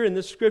message here in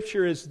this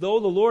scripture is, though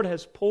the Lord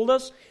has pulled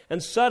us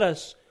and set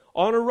us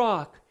on a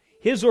rock,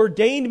 His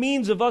ordained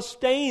means of us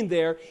staying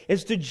there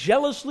is to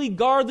jealously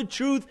guard the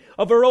truth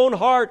of our own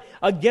heart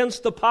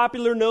against the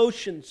popular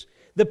notions,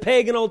 the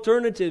pagan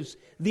alternatives,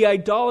 the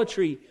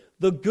idolatry,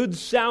 the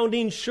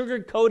good-sounding,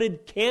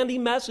 sugar-coated candy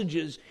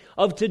messages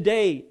of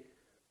today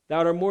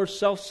that are more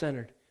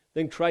self-centered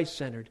than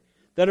Christ-centered,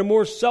 that are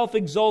more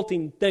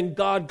self-exalting than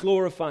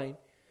God-glorifying.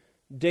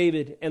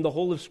 David and the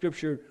whole of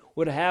Scripture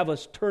would have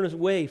us turn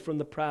away from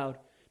the proud.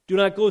 Do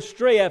not go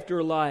astray after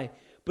a lie,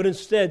 but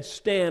instead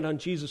stand on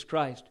Jesus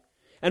Christ.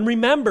 And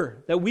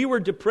remember that we were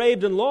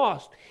depraved and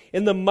lost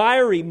in the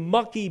miry,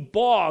 mucky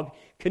bog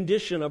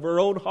condition of our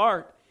own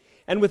heart.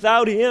 And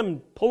without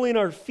Him pulling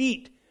our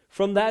feet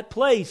from that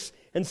place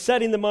and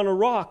setting them on a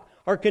rock,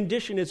 our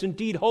condition is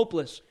indeed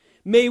hopeless.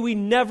 May we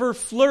never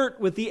flirt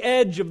with the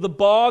edge of the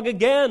bog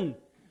again.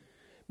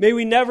 May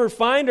we never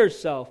find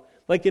ourselves,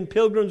 like in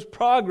Pilgrim's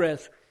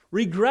Progress,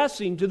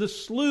 regressing to the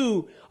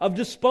slough of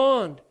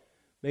despond.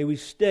 May we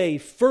stay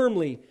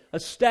firmly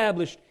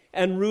established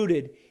and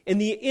rooted in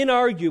the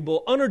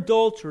inarguable,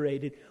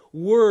 unadulterated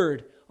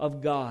Word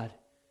of God.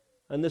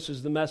 And this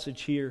is the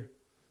message here.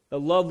 The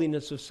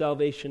loveliness of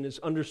salvation is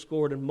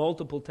underscored in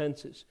multiple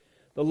tenses.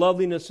 The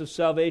loveliness of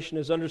salvation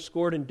is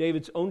underscored in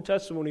David's own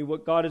testimony,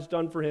 what God has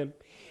done for him.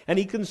 And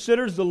he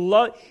considers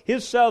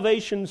his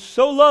salvation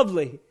so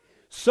lovely,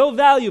 so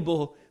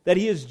valuable, that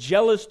he is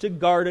jealous to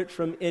guard it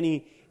from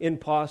any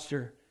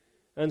impostor.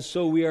 And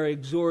so we are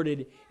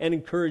exhorted and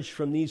encouraged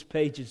from these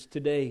pages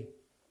today.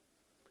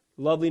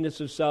 Loveliness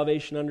of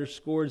salvation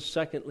underscored,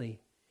 secondly,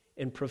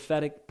 in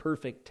prophetic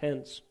perfect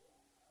tense.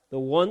 The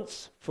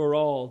once for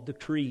all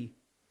decree.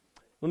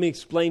 Let me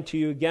explain to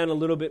you again a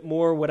little bit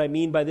more what I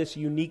mean by this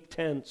unique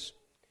tense.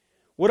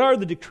 What are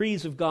the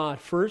decrees of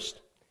God?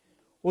 First,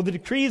 well, the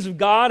decrees of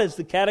God, as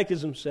the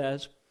Catechism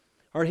says,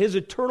 are His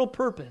eternal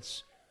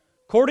purpose,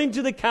 according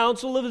to the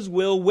counsel of His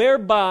will,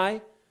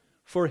 whereby,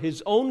 for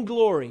His own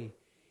glory,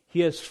 He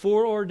has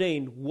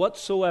foreordained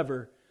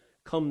whatsoever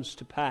comes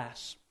to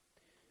pass.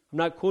 I'm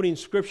not quoting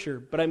Scripture,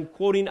 but I'm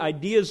quoting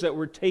ideas that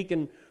were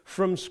taken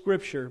from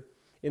Scripture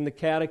in the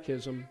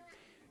Catechism.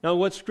 Now,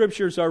 what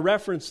Scriptures are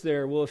referenced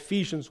there? Well,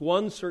 Ephesians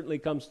 1 certainly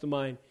comes to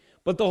mind.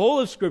 But the whole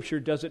of Scripture,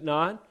 does it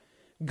not?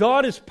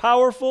 God is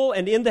powerful,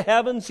 and in the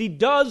heavens He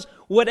does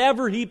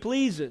whatever He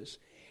pleases.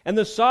 And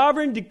the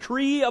sovereign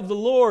decree of the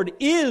Lord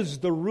is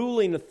the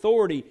ruling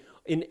authority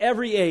in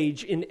every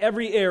age, in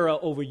every era,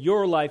 over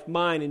your life,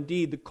 mine,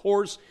 indeed, the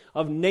course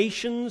of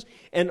nations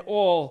and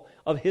all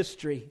of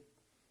history.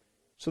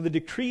 So the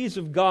decrees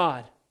of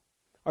God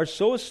are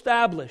so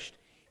established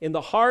in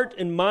the heart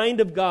and mind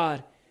of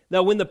God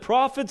that when the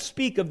prophets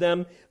speak of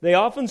them, they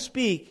often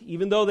speak,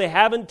 even though they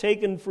haven't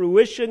taken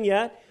fruition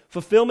yet,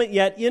 fulfillment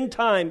yet, in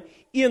time,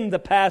 in the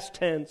past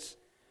tense.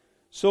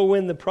 So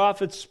when the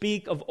prophets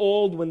speak of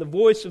old, when the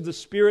voice of the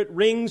Spirit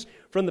rings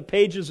from the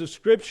pages of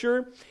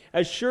Scripture,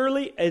 as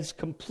surely as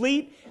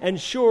complete and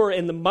sure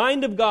in the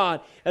mind of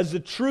God as the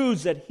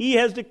truths that He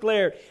has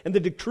declared and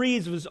the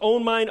decrees of His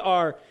own mind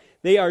are,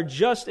 they are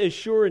just as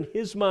sure in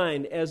His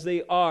mind as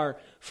they are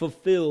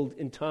fulfilled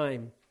in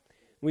time.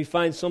 We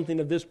find something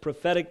of this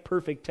prophetic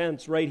perfect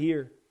tense right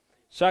here.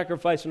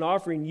 Sacrifice and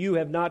offering you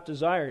have not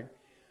desired,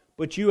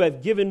 but you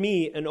have given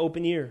me an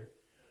open ear.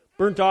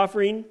 Burnt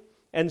offering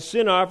and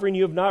sin offering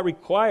you have not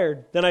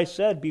required. Then I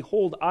said,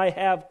 behold, I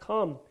have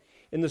come.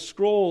 In the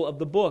scroll of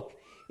the book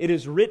it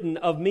is written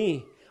of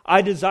me.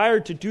 I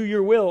desire to do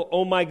your will,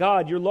 O my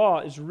God. Your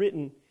law is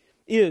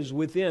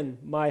within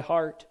my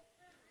heart.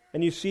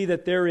 And you see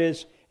that there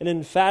is an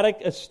emphatic,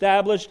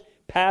 established,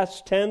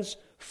 past tense,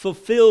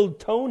 fulfilled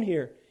tone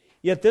here.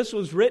 Yet this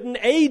was written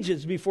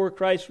ages before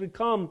Christ would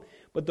come.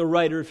 But the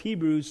writer of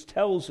Hebrews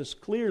tells us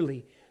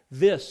clearly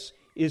this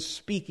is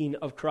speaking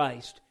of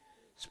Christ.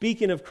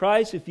 Speaking of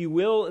Christ, if you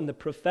will, in the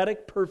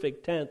prophetic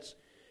perfect tense.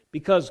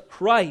 Because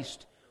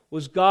Christ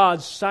was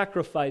God's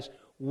sacrifice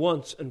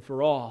once and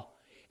for all.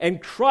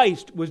 And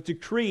Christ was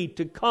decreed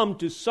to come,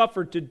 to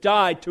suffer, to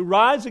die, to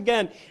rise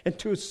again, and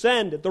to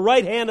ascend at the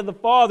right hand of the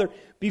Father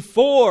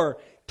before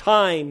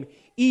time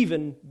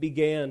even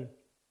began.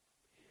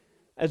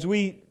 As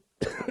we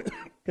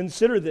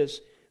consider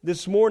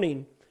this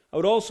morning, I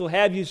would also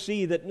have you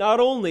see that not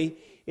only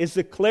is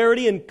the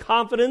clarity and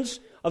confidence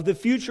of the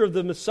future of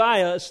the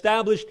Messiah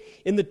established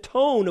in the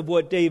tone of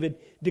what David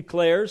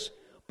declares,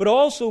 but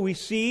also we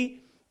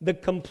see the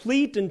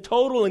complete and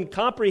total and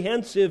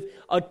comprehensive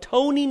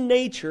atoning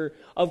nature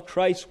of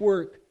Christ's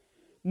work.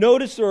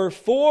 Notice there are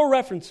 4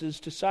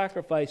 references to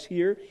sacrifice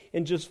here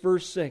in just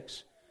verse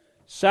 6.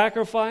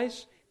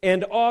 Sacrifice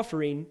and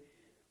offering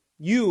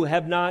you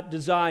have not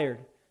desired.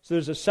 So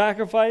there's a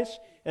sacrifice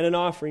and an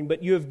offering,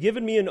 but you have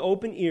given me an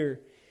open ear.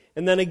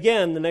 And then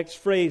again, the next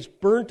phrase,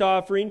 burnt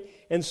offering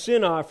and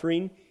sin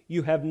offering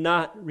you have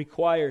not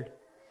required.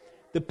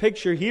 The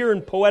picture here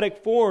in poetic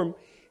form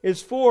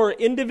is 4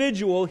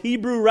 individual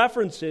Hebrew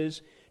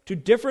references to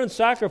different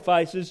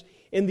sacrifices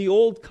in the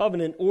Old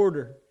Covenant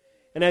order.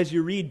 And as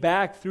you read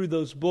back through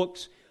those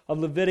books of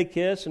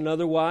Leviticus and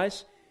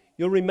otherwise,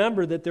 you'll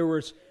remember that there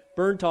was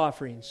burnt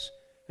offerings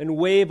and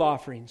wave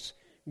offerings,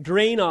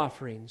 grain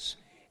offerings,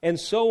 and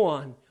so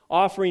on,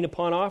 offering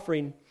upon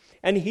offering.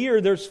 And here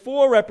there's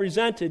 4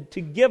 represented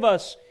to give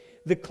us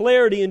the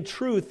clarity and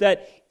truth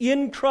that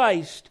in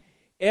Christ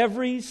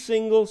every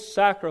single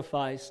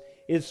sacrifice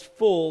is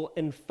fully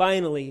and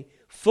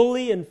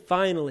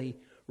finally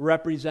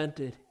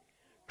represented.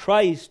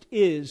 Christ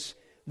is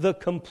the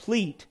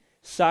complete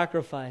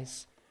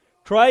sacrifice.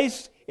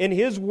 Christ in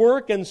His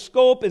work and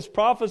scope is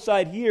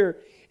prophesied here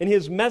in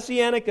His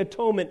messianic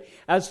atonement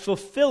as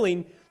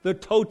fulfilling the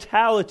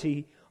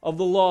totality of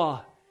the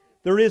law.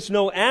 There is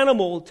no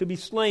animal to be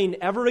slain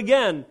ever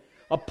again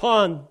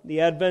upon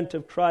the advent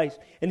of Christ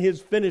and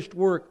His finished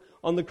work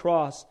on the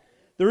cross.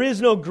 There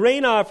is no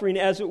grain offering,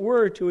 as it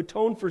were, to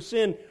atone for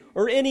sin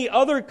or any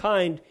other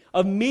kind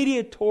of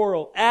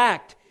mediatorial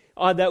act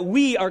that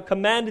we are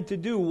commanded to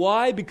do.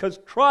 Why? Because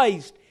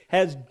Christ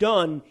has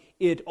done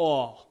it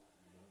all.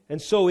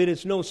 And so it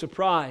is no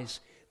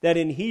surprise that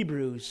in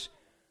Hebrews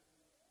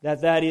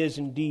that is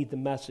indeed the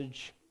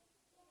message.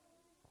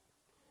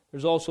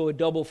 There's also a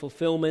double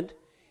fulfillment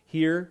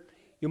here.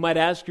 You might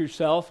ask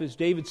yourself, is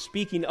David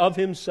speaking of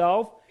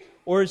himself,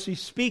 or is he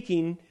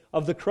speaking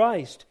of the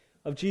Christ,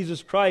 of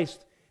Jesus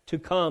Christ to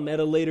come at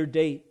a later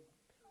date?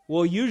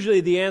 Well,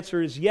 usually the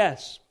answer is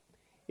yes.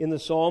 In the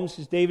Psalms,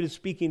 as David is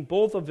speaking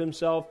both of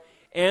himself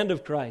and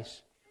of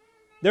Christ.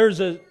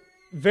 There's a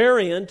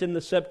variant in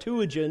the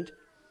Septuagint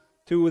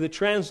to the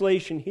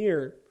translation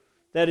here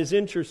that is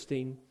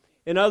interesting.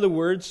 In other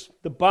words,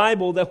 the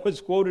Bible that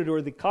was quoted,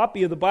 or the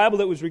copy of the Bible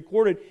that was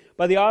recorded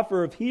by the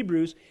author of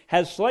Hebrews,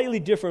 has slightly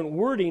different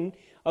wording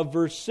of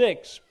verse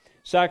 6.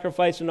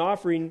 Sacrifice and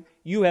offering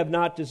you have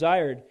not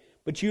desired,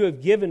 but you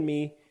have given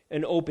me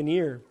an open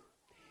ear.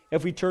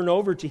 If we turn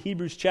over to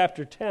Hebrews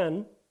chapter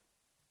 10,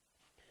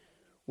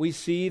 we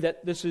see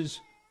that this is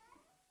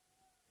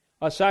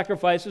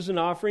sacrifices and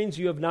offerings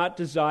you have not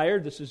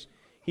desired. This is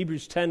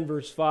Hebrews 10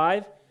 verse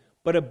 5.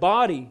 But a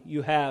body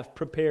you have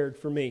prepared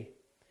for me.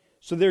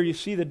 So there you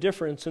see the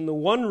difference. In the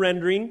one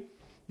rendering,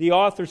 the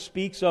author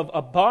speaks of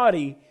a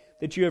body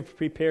that you have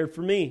prepared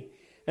for me.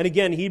 And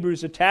again,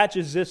 Hebrews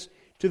attaches this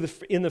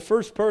in the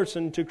first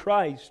person to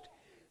Christ.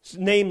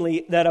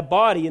 Namely, that a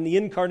body in the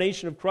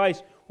incarnation of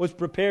Christ was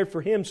prepared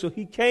for Him. So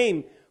He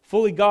came,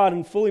 fully God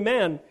and fully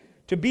man,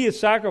 to be a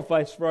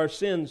sacrifice for our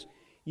sins.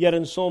 Yet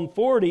in Psalm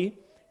 40,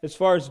 as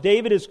far as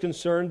David is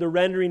concerned, the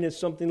rendering is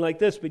something like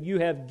this: but you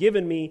have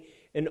given me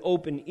an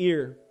open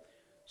ear.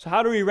 So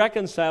how do we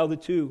reconcile the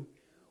two?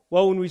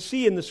 Well, when we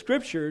see in the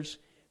Scriptures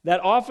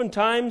that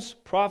oftentimes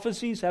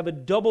prophecies have a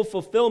double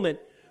fulfillment,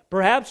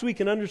 perhaps we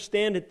can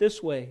understand it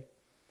this way: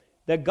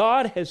 that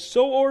God has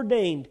so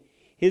ordained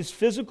His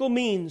physical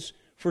means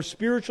for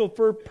spiritual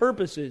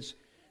purposes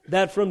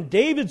that from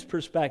David's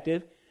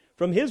perspective,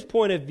 from his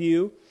point of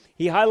view,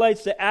 he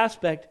highlights the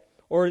aspect,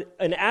 or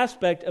an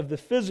aspect of the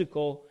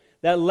physical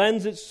that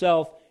lends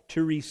itself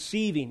to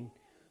receiving.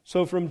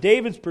 So from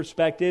David's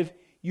perspective,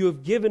 you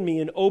have given me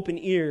an open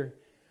ear,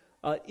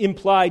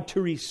 implied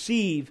to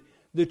receive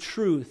the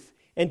truth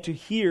and to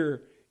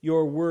hear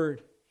your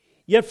word.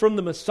 Yet from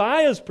the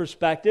Messiah's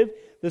perspective,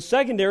 the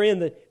secondary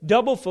and the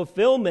double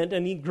fulfillment,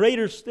 and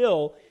greater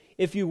still,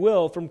 if you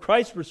will, from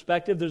Christ's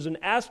perspective, there's an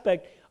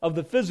aspect of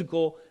the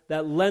physical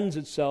that lends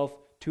itself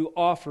to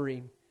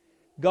offering.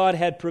 God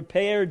had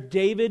prepared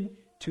David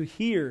to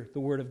hear the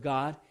word of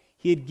God.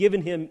 He had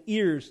given him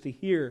ears to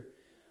hear.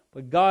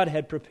 But God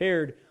had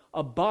prepared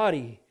a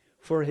body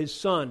for His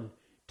Son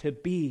to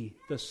be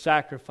the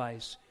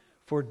sacrifice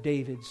for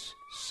David's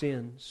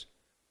sins.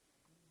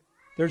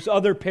 There's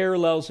other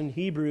parallels in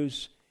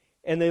Hebrews,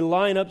 and they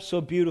line up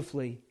so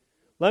beautifully.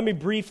 Let me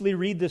briefly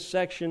read this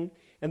section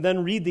and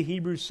then read the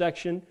Hebrews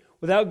section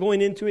without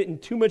going into it in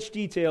too much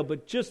detail,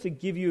 but just to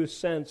give you a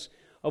sense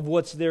of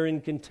what's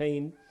therein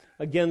contained.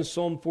 Again,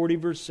 Psalm 40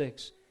 verse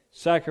 6.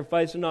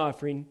 Sacrifice and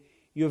offering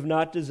you have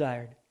not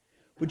desired,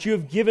 but you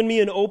have given me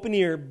an open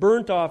ear.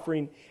 Burnt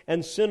offering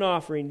and sin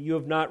offering you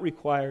have not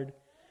required.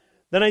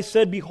 Then I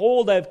said,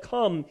 behold, I have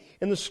come.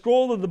 In the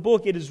scroll of the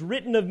book it is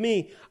written of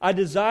me, I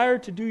desire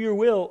to do your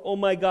will, O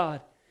my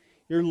God.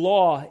 Your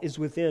law is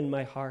within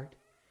my heart.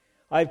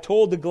 I have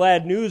told the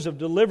glad news of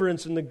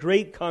deliverance in the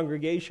great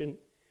congregation.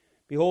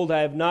 Behold,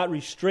 I have not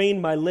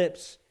restrained my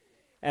lips,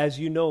 as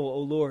you know, O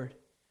Lord.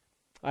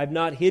 I have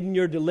not hidden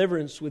your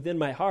deliverance within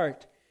my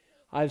heart.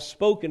 I have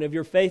spoken of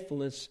your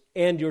faithfulness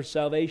and your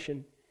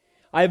salvation.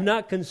 I have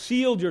not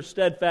concealed your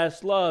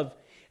steadfast love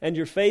and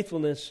your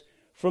faithfulness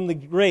from the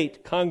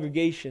great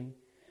congregation.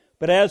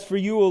 But as for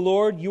you, O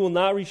Lord, you will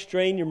not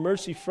restrain your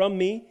mercy from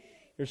me.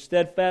 Your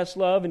steadfast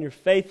love and your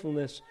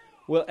faithfulness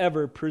will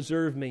ever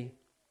preserve me.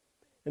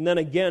 And then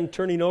again,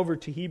 turning over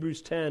to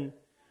Hebrews 10,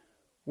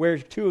 where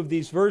two of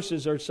these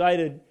verses are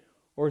cited,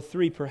 or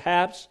three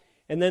perhaps,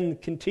 and then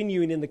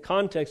continuing in the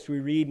context we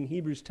read in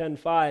Hebrews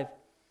 10:5.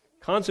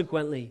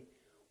 Consequently,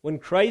 when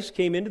Christ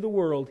came into the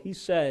world, He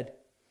said,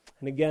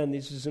 and again,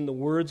 this is in the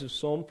words of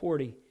Psalm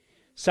 40,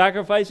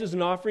 sacrifices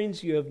and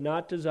offerings you have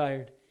not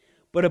desired,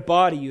 but a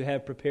body you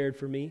have prepared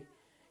for me.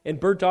 And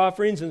burnt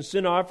offerings and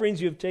sin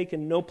offerings you have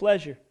taken no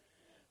pleasure.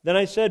 Then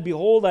I said,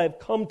 behold, I have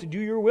come to do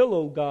your will,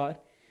 O God,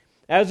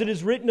 as it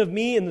is written of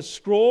me in the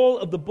scroll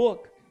of the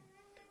book.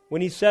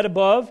 When He said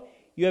above,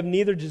 you have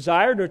neither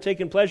desired nor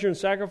taken pleasure in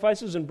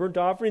sacrifices and burnt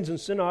offerings and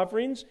sin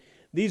offerings.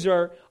 These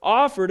are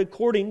offered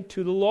according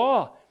to the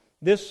law.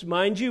 This,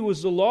 mind you,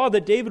 was the law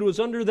that David was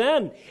under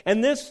then.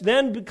 And this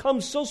then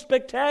becomes so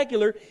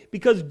spectacular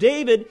because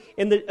David,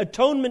 in the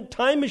atonement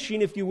time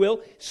machine, if you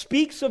will,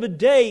 speaks of a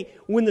day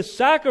when the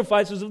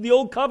sacrifices of the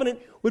old covenant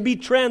would be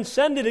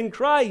transcended in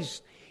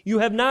Christ. You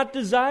have not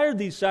desired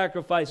these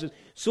sacrifices.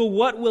 So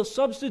what will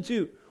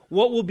substitute?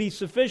 What will be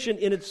sufficient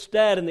in its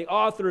stead? And the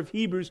author of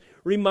Hebrews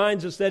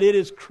reminds us that it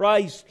is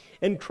Christ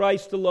and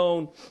Christ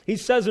alone. He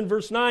says in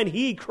verse 9,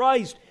 He,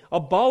 Christ,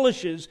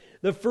 abolishes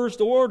the first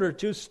order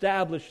to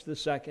establish the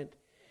second.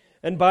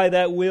 And by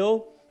that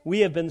will, we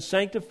have been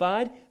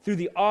sanctified through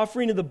the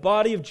offering of the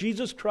body of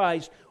Jesus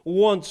Christ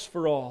once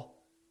for all.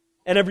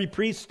 And every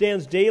priest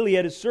stands daily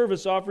at his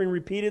service, offering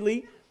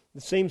repeatedly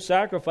the same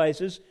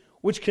sacrifices,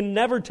 which can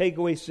never take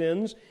away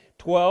sins.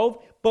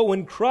 12, but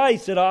when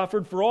Christ had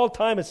offered for all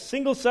time a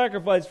single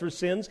sacrifice for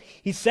sins,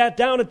 He sat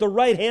down at the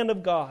right hand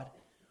of God,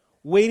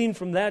 waiting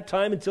from that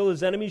time until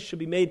His enemies should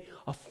be made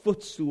a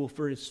footstool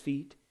for His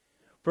feet.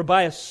 For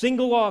by a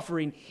single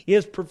offering, He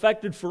has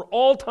perfected for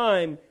all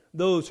time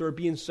those who are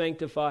being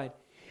sanctified.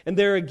 And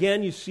there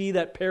again you see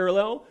that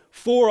parallel.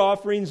 4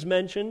 offerings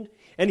mentioned,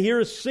 and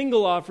here a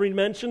single offering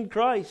mentioned,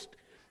 Christ.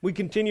 We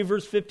continue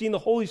verse 15, the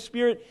Holy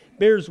Spirit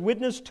bears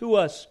witness to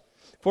us.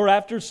 For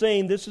after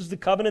saying, this is the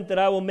covenant that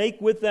I will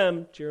make with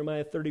them,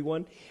 Jeremiah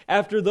 31,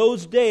 after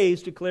those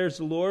days, declares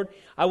the Lord,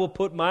 I will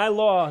put my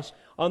laws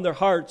on their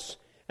hearts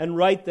and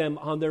write them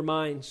on their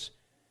minds.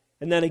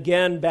 And then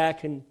again,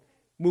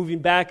 moving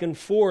back and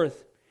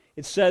forth,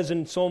 it says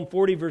in Psalm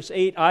 40, verse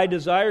 8, I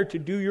desire to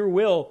do your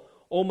will,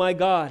 O my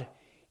God.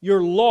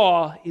 Your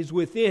law is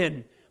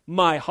within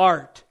my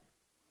heart.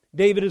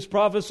 David is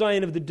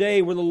prophesying of the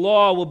day where the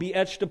law will be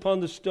etched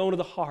upon the stone of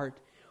the heart,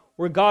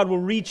 where God will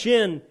reach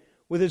in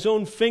with His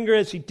own finger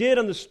as He did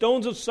on the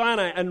stones of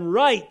Sinai and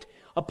write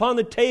upon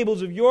the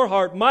tables of your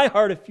heart, my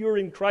heart, if you're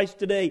in Christ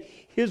today,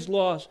 His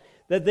laws,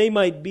 that they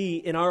might be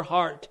in our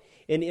heart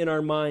and in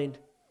our mind.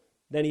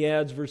 Then he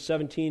adds, verse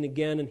 17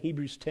 again in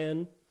Hebrews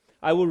 10,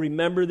 I will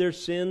remember their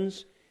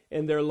sins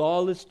and their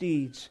lawless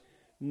deeds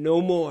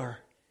no more.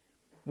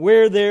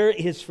 Where there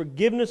is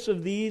forgiveness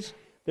of these,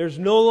 there's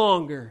no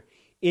longer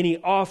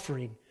any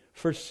offering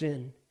for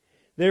sin.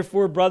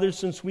 Therefore, brothers,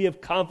 since we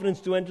have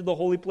confidence to enter the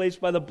holy place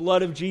by the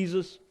blood of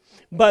Jesus,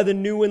 by the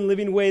new and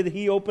living way that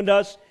He opened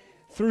us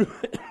through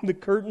the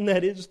curtain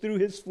that is through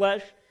His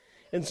flesh,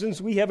 and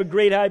since we have a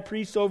great high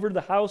priest over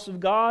the house of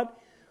God,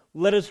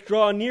 let us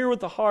draw near with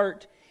the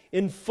heart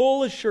in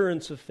full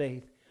assurance of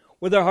faith,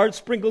 with our hearts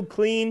sprinkled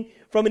clean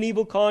from an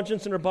evil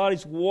conscience and our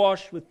bodies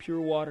washed with pure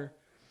water.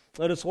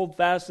 Let us hold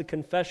fast the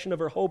confession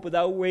of our hope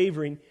without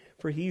wavering,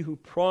 for He who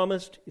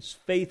promised is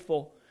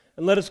faithful.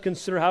 And let us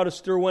consider how to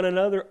stir one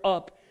another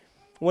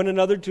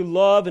to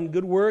love and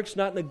good works,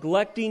 not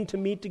neglecting to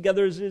meet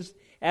together as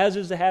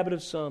is the habit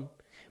of some,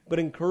 but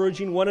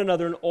encouraging one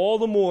another, and all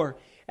the more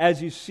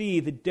as you see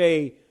the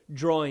day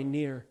drawing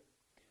near.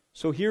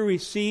 So here we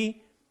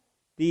see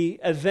the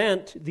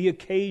event, the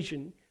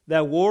occasion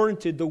that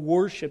warranted the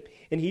worship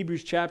in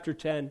Hebrews chapter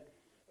 10.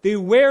 The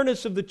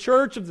awareness of the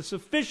church of the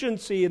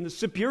sufficiency and the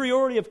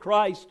superiority of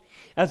Christ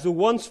as the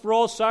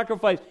once-for-all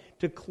sacrifice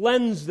to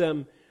cleanse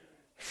them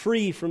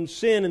free from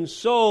sin. And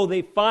so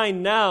they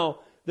find now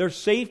their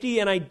safety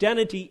and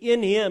identity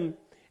in Him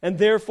and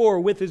therefore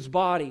with His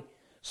body.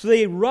 So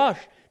they rush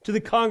to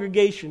the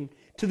congregation,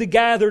 to the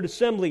gathered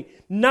assembly,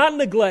 not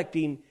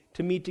neglecting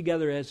to meet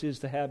together as is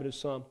the habit of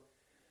some.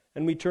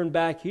 And we turn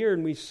back here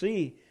and we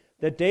see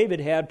that David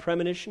had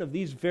premonition of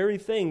these very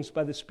things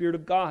by the Spirit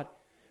of God.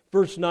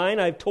 Verse 9,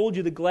 I've told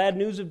you the glad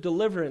news of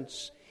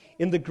deliverance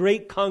in the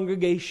great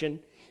congregation.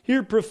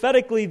 Here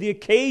prophetically the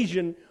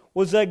occasion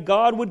was that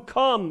God would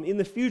come in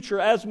the future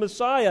as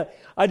Messiah.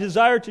 I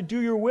desire to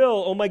do your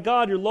will. Oh my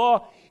God, your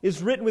law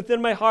is written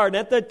within my heart. And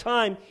at that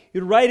time,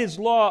 He'd write His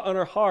law on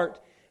our heart.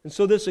 And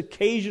so this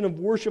occasion of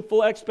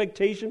worshipful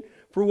expectation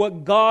for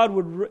what God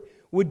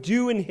would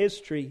do in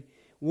history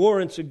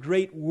warrants a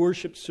great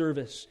worship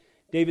service.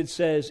 David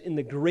says, in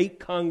the great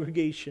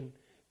congregation,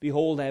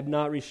 behold, I have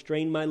not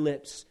restrained my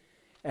lips,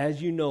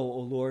 as you know, O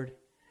Lord.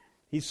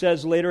 He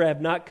says later, I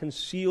have not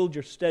concealed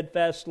your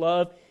steadfast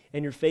love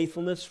and your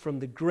faithfulness from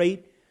the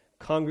great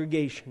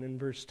congregation, in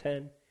verse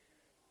 10.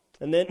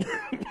 And then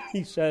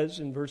he says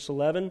in verse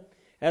 11,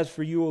 as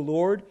for you, O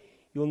Lord,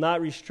 you will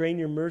not restrain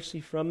your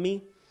mercy from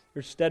me.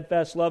 Your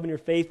steadfast love and your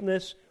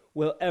faithfulness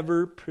will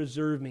ever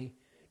preserve me.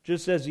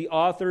 Just as the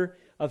author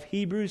of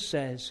Hebrews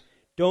says,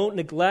 don't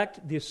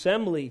neglect the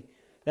assembly,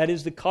 that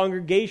is the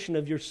congregation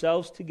of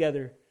yourselves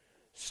together.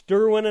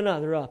 Stir one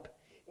another up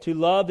to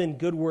love and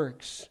good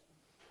works.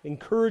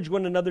 Encourage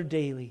one another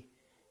daily,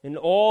 and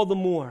all the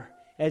more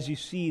as you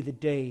see the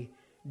day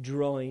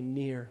drawing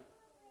near.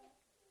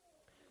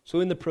 So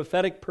in the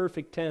prophetic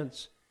perfect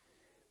tense,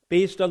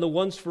 based on the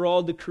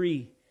once-for-all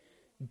decree,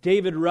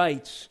 David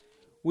writes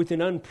with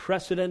an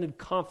unprecedented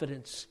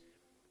confidence,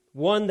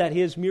 one that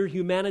his mere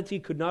humanity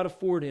could not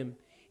afford him.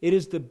 It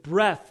is the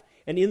breath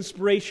and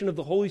inspiration of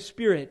the Holy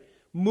Spirit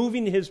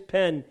moving his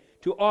pen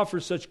to offer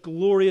such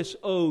glorious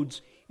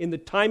odes in the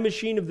time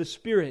machine of the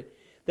Spirit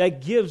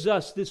that gives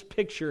us this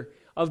picture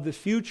of the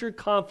future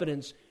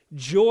confidence,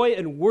 joy,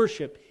 and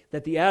worship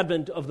that the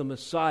advent of the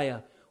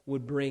Messiah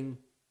would bring.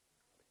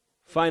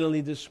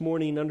 Finally, this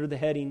morning, under the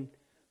heading,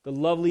 the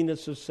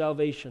loveliness of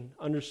salvation,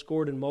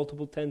 underscored in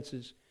multiple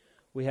tenses,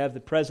 we have the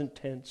present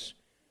tense.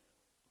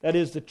 That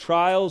is, the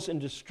trials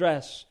and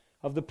distress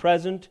of the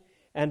present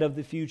and of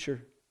the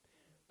future.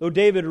 Though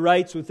David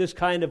writes with this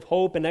kind of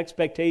hope and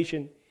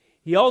expectation,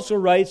 he also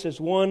writes as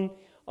one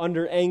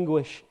under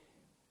anguish.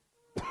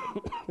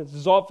 This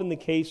is often the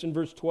case. In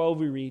verse 12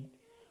 we read,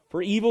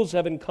 "For evils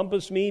have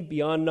encompassed me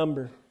beyond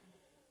number.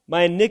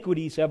 My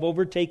iniquities have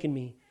overtaken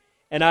me,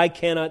 and I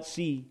cannot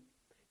see.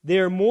 They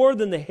are more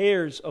than the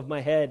hairs of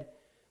my head.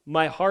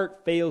 My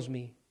heart fails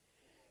me.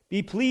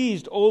 Be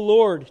pleased, O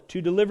Lord,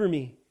 to deliver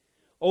me.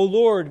 O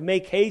Lord,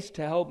 make haste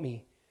to help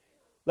me.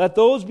 Let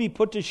those be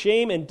put to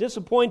shame and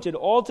disappointed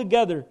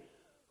altogether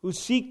who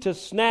seek to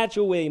snatch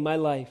away my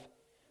life.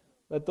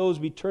 Let those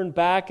be turned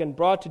back and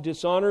brought to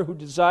dishonor who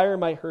desire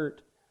my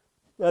hurt.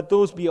 Let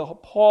those be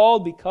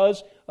appalled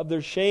because of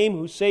their shame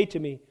who say to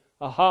me,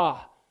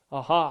 Aha,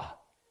 aha.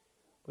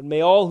 But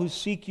may all who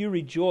seek you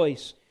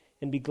rejoice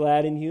and be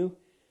glad in you.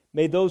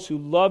 May those who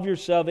love your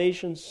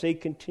salvation say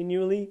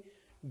continually,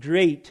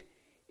 Great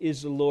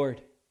is the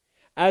Lord.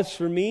 As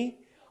for me,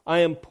 I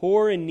am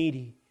poor and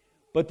needy,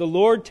 but the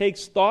Lord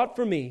takes thought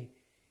for me.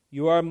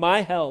 You are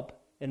my help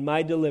and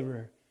my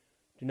deliverer.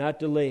 Do not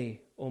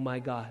delay, O my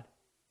God."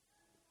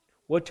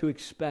 What to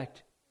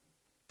expect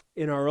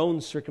in our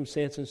own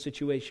circumstance and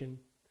situation?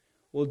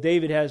 Well,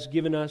 David has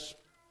given us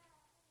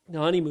the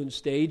honeymoon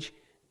stage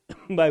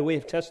by way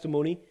of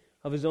testimony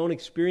of his own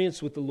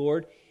experience with the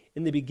Lord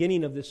in the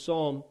beginning of this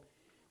psalm.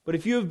 But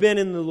if you have been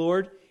in the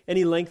Lord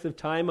any length of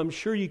time, I'm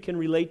sure you can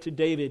relate to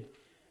David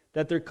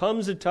that there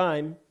comes a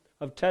time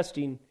of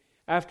testing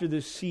after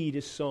the seed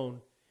is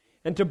sown.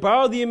 And to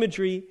borrow the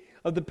imagery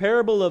of the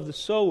parable of the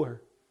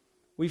sower,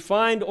 we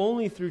find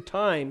only through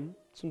time,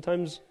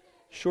 sometimes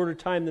shorter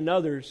time than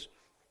others,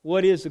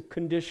 what is the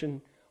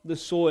condition of the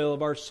soil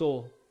of our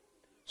soul.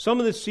 Some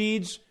of the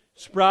seeds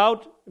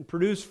sprout and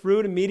produce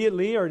fruit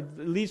immediately, or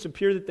at least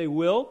appear that they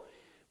will,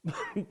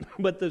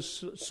 but the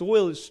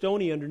soil is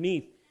stony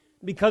underneath.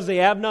 Because they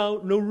have no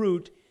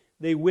root,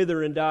 they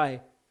wither and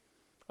die.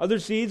 Other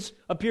seeds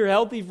appear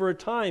healthy for a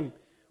time,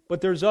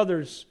 but there's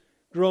others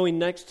growing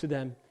next to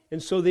them,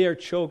 and so they are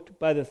choked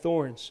by the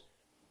thorns.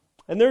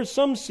 And there's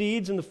some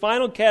seeds in the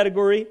final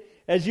category,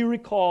 as you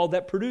recall,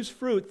 that produce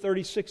fruit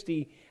 30,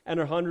 60, and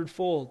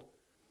 100-fold.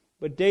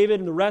 But David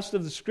and the rest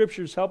of the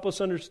Scriptures help us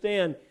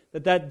understand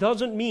that that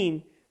doesn't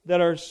mean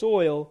that our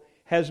soil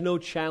has no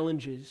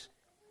challenges.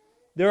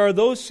 There are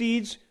those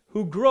seeds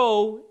who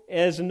grow,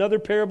 as another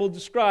parable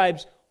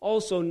describes,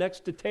 also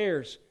next to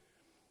tares.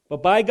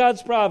 But by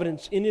God's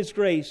providence, in His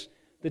grace,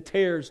 the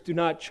tares do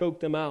not choke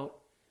them out.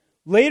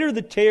 Later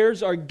the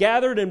tares are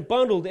gathered and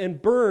bundled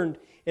and burned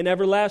in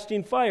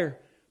everlasting fire,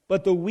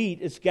 but the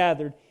wheat is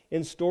gathered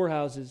in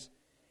storehouses.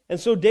 And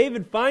so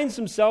David finds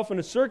himself in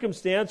a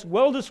circumstance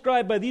well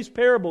described by these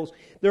parables.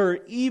 There are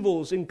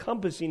evils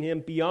encompassing him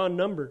beyond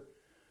number.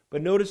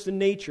 But notice the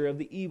nature of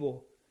the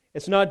evil.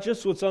 It's not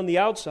just what's on the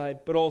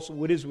outside, but also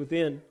what is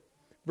within.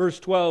 Verse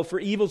 12, "For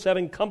evils have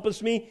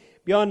encompassed me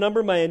beyond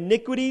number, my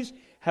iniquities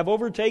have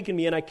overtaken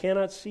me, and I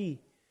cannot see.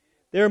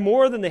 They are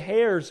more than the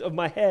hairs of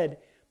my head,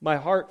 my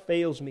heart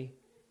fails me."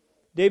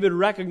 David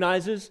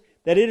recognizes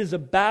that it is a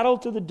battle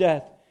to the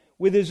death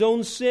with his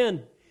own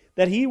sin,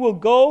 that he will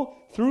go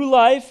through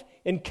life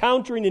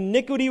encountering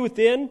iniquity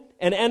within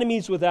and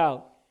enemies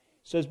without.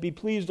 He says, "Be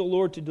pleased, O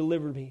Lord, to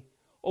deliver me.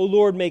 O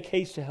Lord, make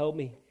haste to help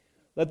me.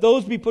 Let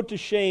those be put to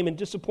shame and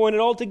disappointed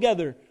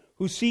altogether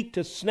who seek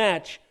to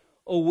snatch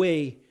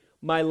away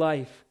my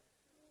life."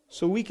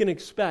 So we can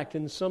expect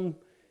in some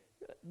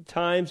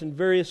times, in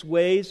various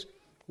ways,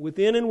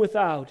 within and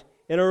without,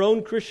 in our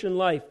own Christian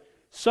life,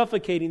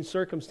 suffocating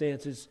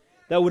circumstances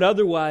that would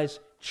otherwise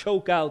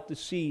choke out the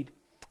seed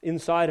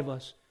inside of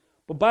us.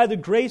 But by the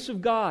grace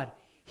of God,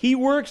 He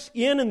works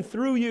in and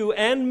through you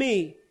and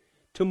me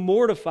to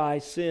mortify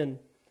sin.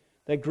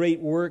 That great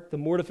work, the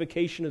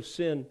mortification of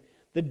sin,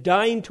 the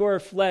dying to our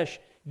flesh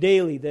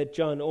daily that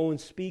John Owen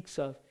speaks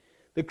of,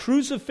 the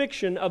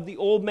crucifixion of the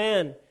old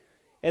man,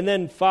 and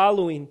then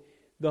following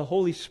the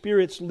Holy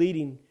Spirit's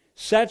leading,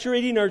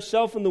 saturating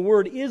ourselves in the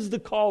Word is the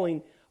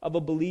calling of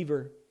a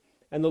believer.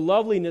 And the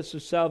loveliness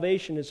of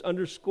salvation is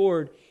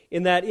underscored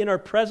in that in our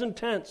present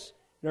tense,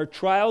 in our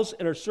trials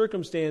and our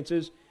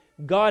circumstances,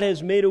 God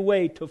has made a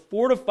way to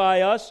fortify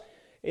us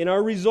in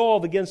our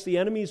resolve against the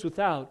enemies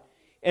without,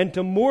 and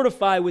to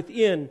mortify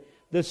within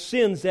the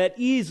sins that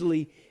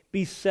easily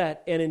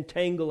beset and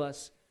entangle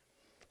us.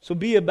 So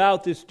be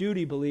about this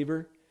duty,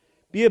 believer.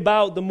 Be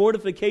about the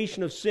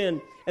mortification of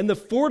sin and the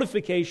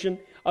fortification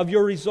of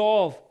your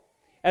resolve.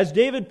 As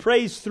David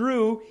prays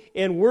through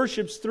and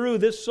worships through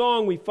this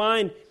song, we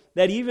find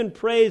that he even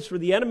prays for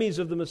the enemies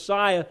of the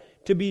Messiah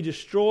to be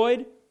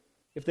destroyed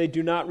if they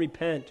do not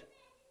repent.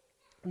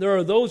 There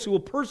are those who will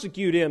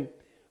persecute him,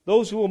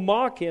 those who will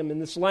mock him. In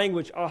this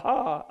language,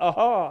 aha,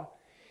 aha,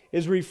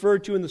 is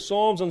referred to in the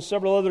Psalms on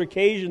several other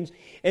occasions.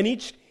 And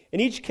each In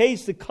each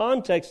case, the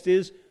context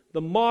is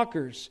the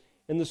mockers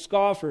and the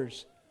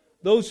scoffers.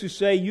 Those who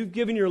say, you've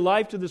given your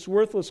life to this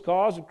worthless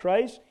cause of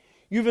Christ.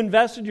 You've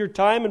invested your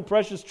time and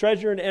precious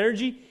treasure and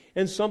energy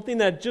in something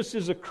that just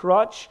is a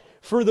crutch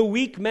for the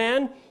weak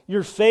man,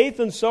 your faith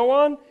and so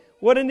on.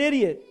 What an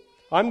idiot.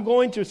 I'm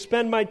going to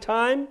spend my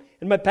time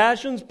and my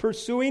passions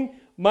pursuing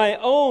my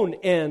own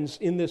ends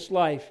in this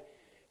life.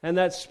 And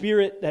that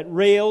spirit that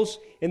rails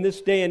in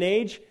this day and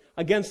age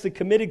against the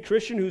committed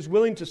Christian who's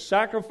willing to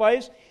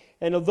sacrifice,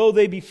 and although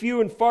they be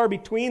few and far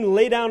between,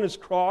 take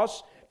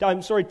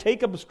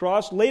up his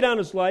cross, lay down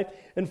his life,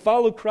 and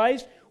follow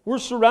Christ. We're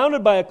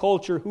surrounded by a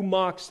culture who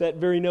mocks that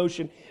very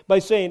notion by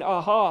saying,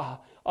 aha,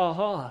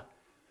 aha.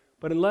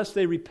 But unless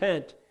they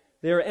repent,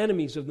 they are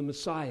enemies of the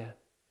Messiah.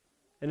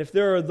 And if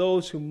there are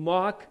those who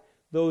mock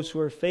those who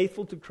are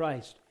faithful to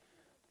Christ,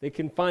 they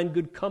can find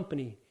good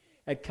company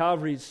at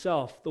Calvary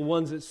itself, the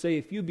ones that say,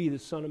 if you be the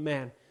Son of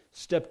Man,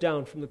 step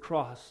down from the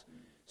cross,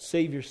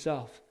 save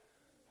yourself.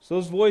 So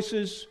those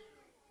voices,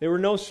 they were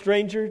no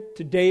stranger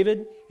to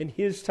David in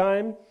his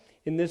time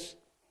in this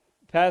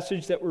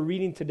passage that we're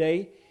reading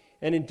today.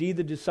 And indeed,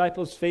 the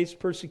disciples faced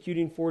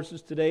persecuting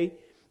forces today,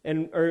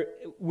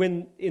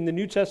 when in the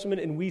New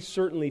Testament, and we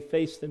certainly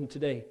face them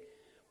today.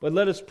 But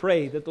let us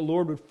pray that the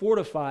Lord would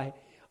fortify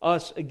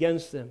us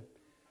against them,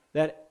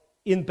 that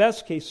in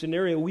best case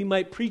scenario, we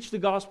might preach the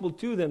gospel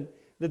to them,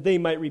 that they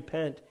might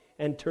repent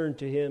and turn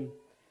to Him.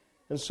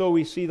 And so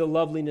we see the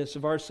loveliness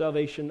of our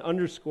salvation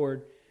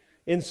underscored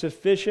in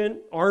sufficient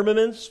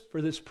armaments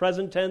for this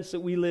present tense that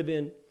we live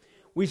in.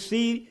 We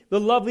see the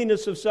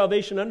loveliness of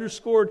salvation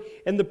underscored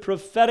in the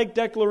prophetic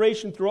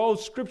declaration through all of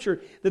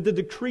Scripture that the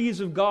decrees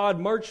of God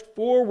marched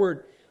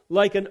forward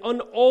like an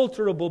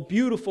unalterable,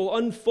 beautiful,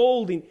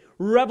 unfolding,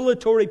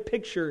 revelatory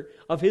picture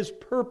of His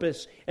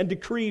purpose and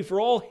decree for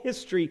all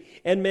history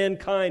and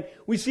mankind.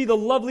 We see the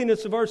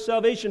loveliness of our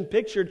salvation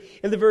pictured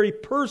in the very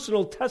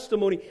personal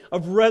testimony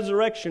of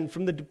resurrection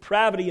from the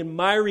depravity and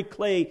miry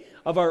clay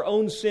of our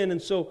own sin.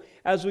 And so,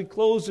 as we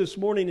close this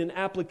morning in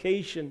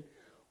application,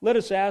 let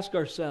us ask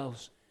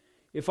ourselves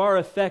if our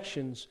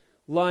affections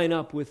line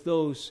up with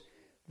those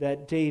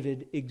that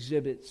David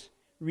exhibits.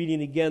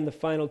 Reading again the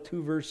final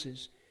two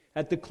verses.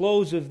 At the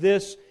close of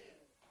this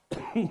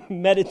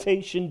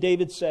meditation,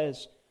 David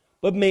says,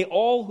 "But may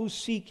all who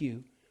seek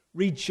you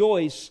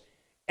rejoice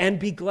and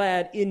be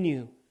glad in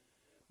you.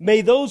 May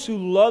those who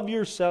love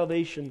your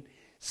salvation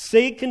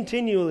say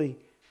continually,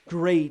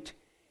 'Great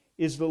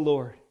is the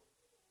Lord.'"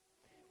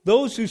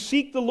 Those who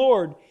seek the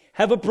Lord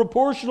have a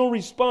proportional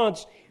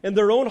response in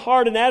their own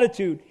heart and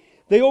attitude.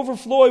 They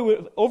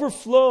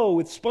overflow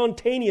with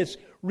spontaneous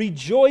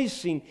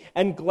rejoicing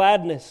and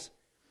gladness.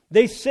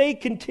 They say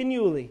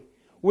continually,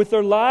 with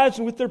their lives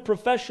and with their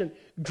profession,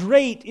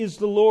 "Great is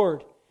the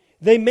Lord."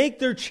 They make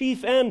their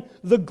chief end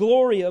the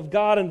glory of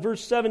God. In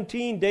verse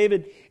 17,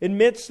 David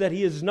admits that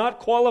he is not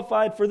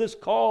qualified for this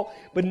call,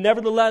 but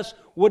nevertheless,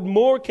 what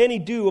more can he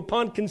do?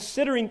 Upon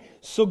considering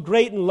so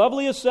great and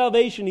lovely a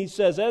salvation, he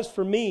says, "As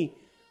for me,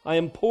 I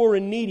am poor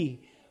and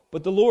needy,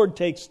 but the Lord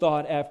takes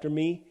thought after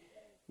me.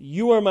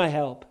 You are my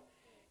help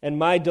and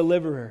my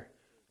deliverer.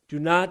 Do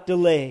not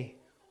delay,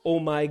 O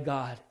my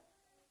God."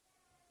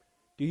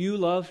 Do you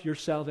love your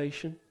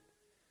salvation?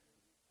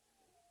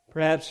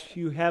 Perhaps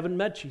you haven't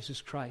met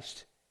Jesus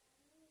Christ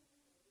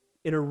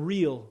in a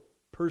real,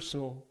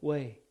 personal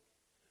way.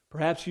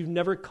 Perhaps you've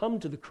never come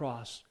to the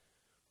cross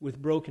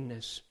with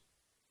brokenness.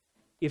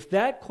 If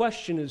that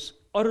question is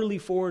utterly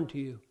foreign to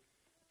you,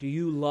 do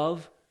you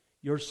love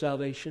your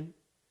salvation?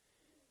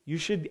 You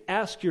should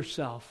ask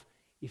yourself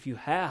if you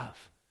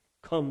have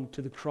come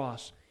to the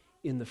cross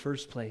in the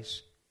first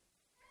place.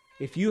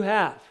 If you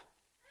have,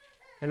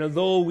 and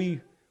although we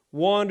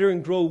wander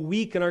and grow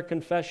weak in our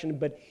confession,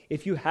 but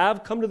if you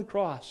have come to the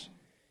cross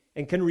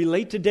and can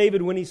relate to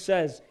David when he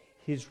says,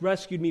 "He's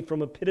rescued me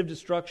from a pit of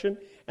destruction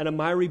and a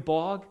miry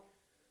bog,"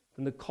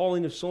 then the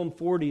calling of Psalm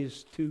 40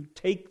 is to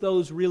take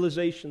those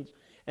realizations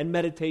and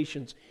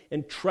meditations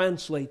and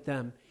translate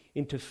them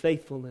into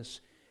faithfulness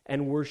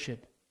and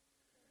worship.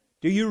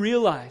 Do you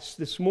realize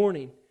this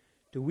morning,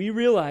 do we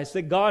realize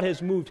that God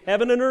has moved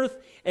heaven and earth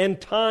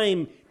and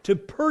time to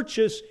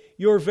purchase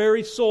your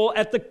very soul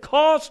at the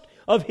cost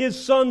of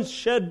His Son's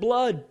shed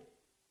blood?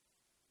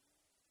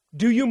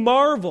 Do you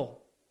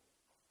marvel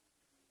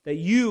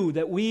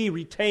that we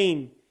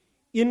retain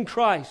in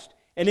Christ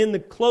and in the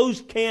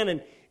closed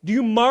canon, do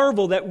you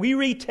marvel that we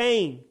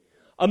retain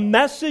a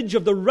message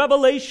of the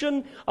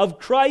revelation of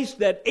Christ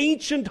that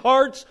ancient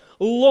hearts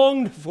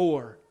longed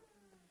for?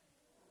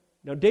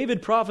 Now,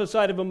 David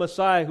prophesied of a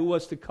Messiah who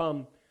was to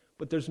come,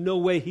 but there's no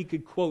way he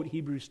could quote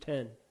Hebrews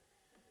 10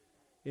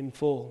 in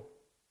full.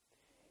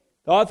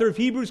 The author of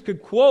Hebrews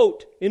could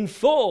quote in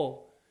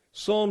full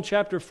Psalm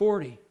chapter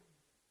 40.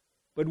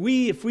 But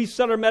if we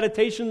set our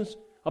meditations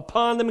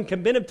upon them and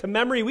commit them to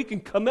memory, we can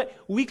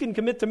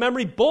commit to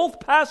memory both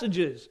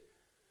passages.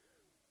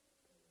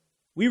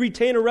 We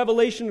retain a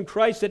revelation in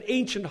Christ that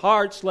ancient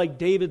hearts like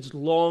David's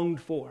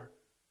longed for.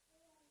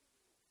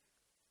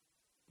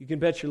 You can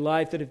bet your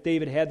life that if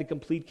David had the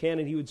complete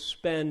canon, he would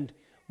spend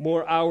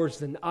more hours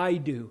than I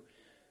do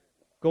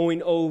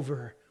going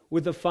over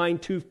with a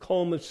fine-tooth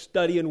comb of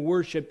study and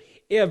worship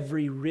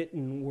every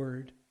written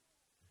word?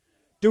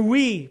 Do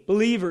we,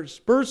 believers,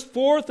 burst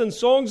forth in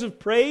songs of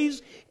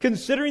praise,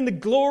 considering the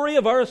glory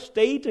of our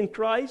estate in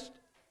Christ?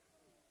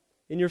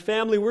 In your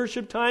family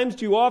worship times,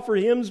 do you offer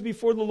hymns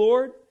before the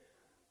Lord?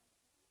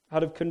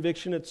 Out of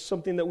conviction, it's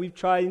something that we've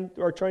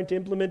are trying to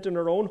implement in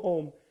our own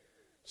home,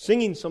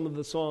 singing some of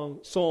the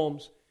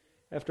psalms.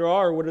 After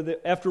all,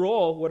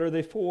 what are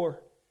they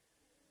for?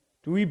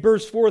 Do we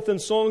burst forth in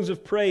songs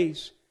of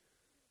praise?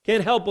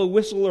 Can't help but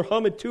whistle or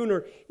hum a tune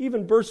or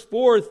even burst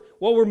forth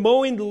while we're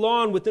mowing the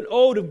lawn with an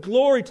ode of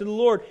glory to the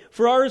Lord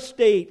for our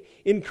estate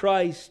in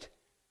Christ.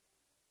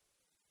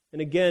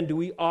 And again, do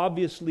we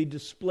obviously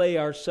display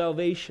our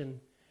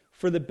salvation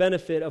for the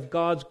benefit of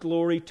God's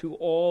glory to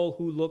all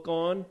who look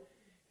on?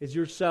 Is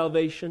your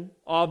salvation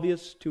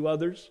obvious to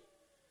others?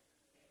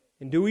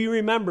 And do we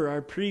remember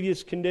our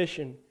previous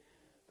condition,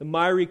 the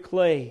miry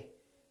clay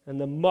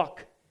and the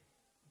muck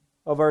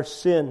of our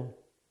sin,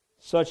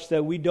 such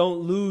that we don't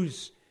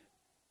lose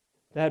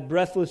that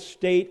breathless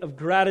state of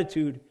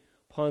gratitude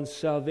upon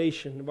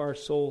salvation of our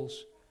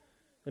souls?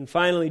 And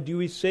finally, do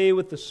we say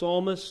with the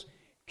psalmist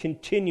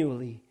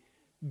continually,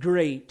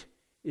 "Great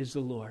is the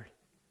Lord"?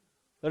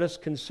 Let us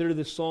consider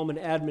this psalm an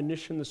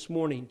admonition this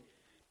morning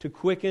to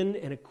quicken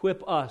and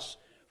equip us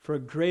for a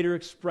greater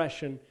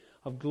expression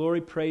of glory,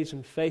 praise,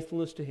 and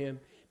faithfulness to Him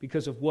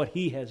because of what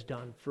He has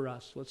done for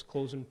us. Let's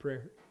close in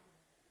prayer.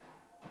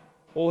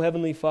 Oh,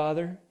 Heavenly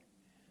Father,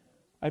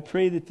 I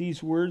pray that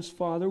these words,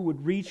 Father,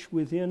 would reach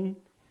within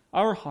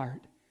our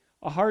heart,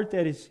 a heart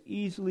that is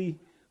easily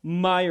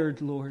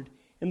mired, Lord,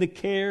 in the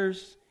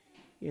cares,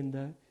 in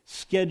the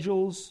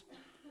schedules,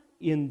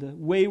 in the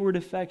wayward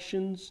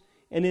affections,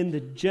 and in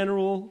the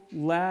general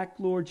lack,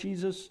 Lord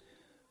Jesus,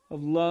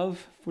 of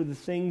love for the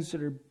things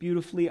that are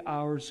beautifully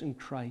ours in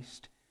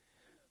Christ.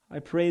 I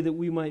pray that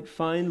we might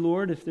find,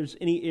 Lord, if there's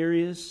any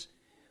areas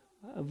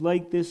of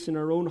like this in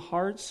our own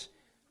hearts,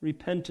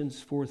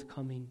 repentance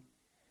forthcoming.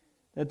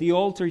 That the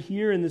altar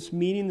here in this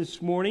meeting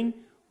this morning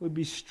would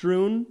be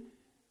strewn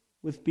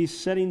with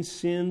besetting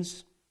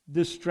sins,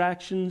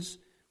 distractions,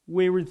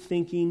 wayward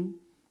thinking,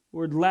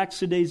 Lord,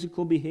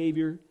 lackadaisical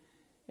behavior,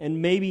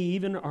 and maybe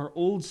even our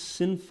old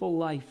sinful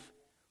life,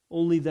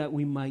 only that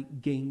we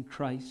might gain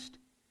Christ.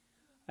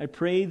 I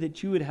pray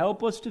that you would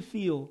help us to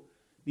feel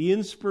the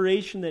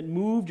inspiration that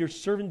moved your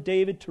servant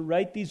David to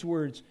write these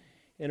words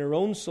in our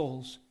own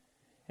souls.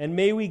 And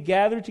may we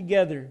gather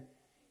together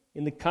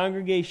in the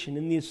congregation,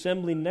 in the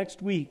assembly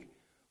next week,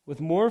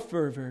 with more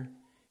fervor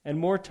and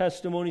more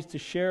testimonies to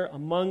share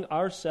among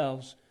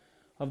ourselves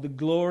of the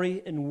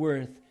glory and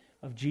worth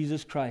of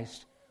Jesus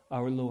Christ,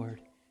 our Lord.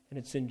 And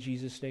it's in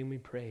Jesus' name we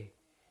pray.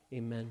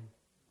 Amen.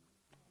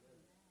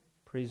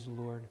 Praise the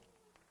Lord.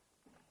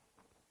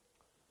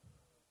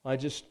 I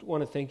just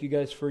want to thank you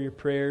guys for your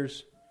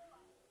prayers.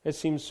 It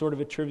seems sort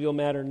of a trivial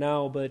matter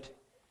now, but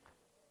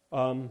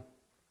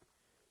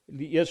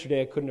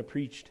yesterday I couldn't have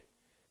preached.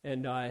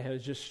 And I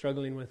was just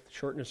struggling with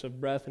shortness of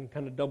breath and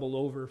kind of doubled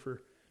over for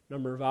a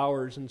number of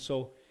hours. And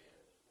so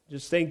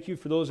just thank you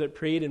for those that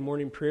prayed in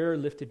morning prayer,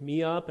 lifted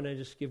me up, and I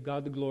just give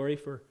God the glory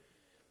for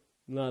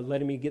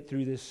letting me get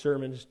through this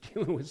sermon, just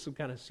dealing with some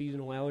kind of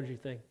seasonal allergy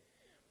thing.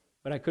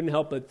 But I couldn't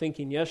help but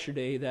thinking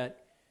yesterday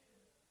that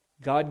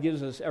God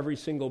gives us every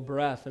single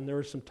breath, and there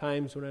were some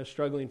times when I was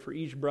struggling for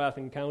each breath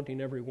and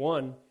counting every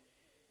one,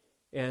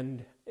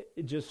 and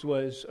it just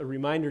was a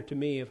reminder to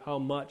me of how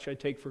much I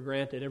take for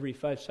granted. Every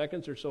 5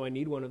 seconds or so I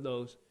need one of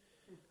those,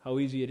 how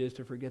easy it is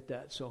to forget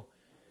that. So,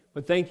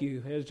 but thank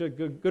you. It was a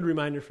good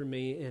reminder for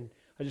me, and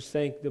I just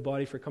thank the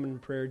body for coming in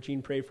prayer.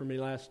 Gene prayed for me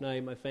last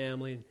night, my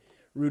family, and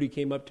Rudy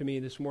came up to me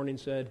this morning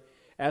and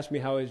asked me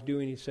how I was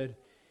doing. He said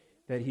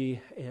that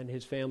he and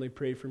his family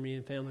prayed for me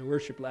in family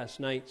worship last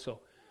night. So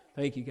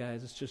thank you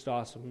guys. It's just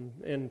awesome,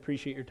 and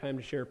appreciate your time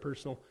to share a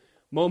personal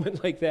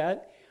moment like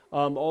that.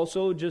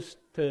 Also, just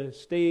to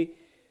stay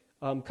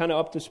kind of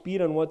up to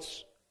speed on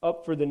what's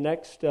up for the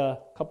next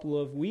couple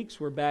of weeks,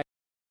 we're back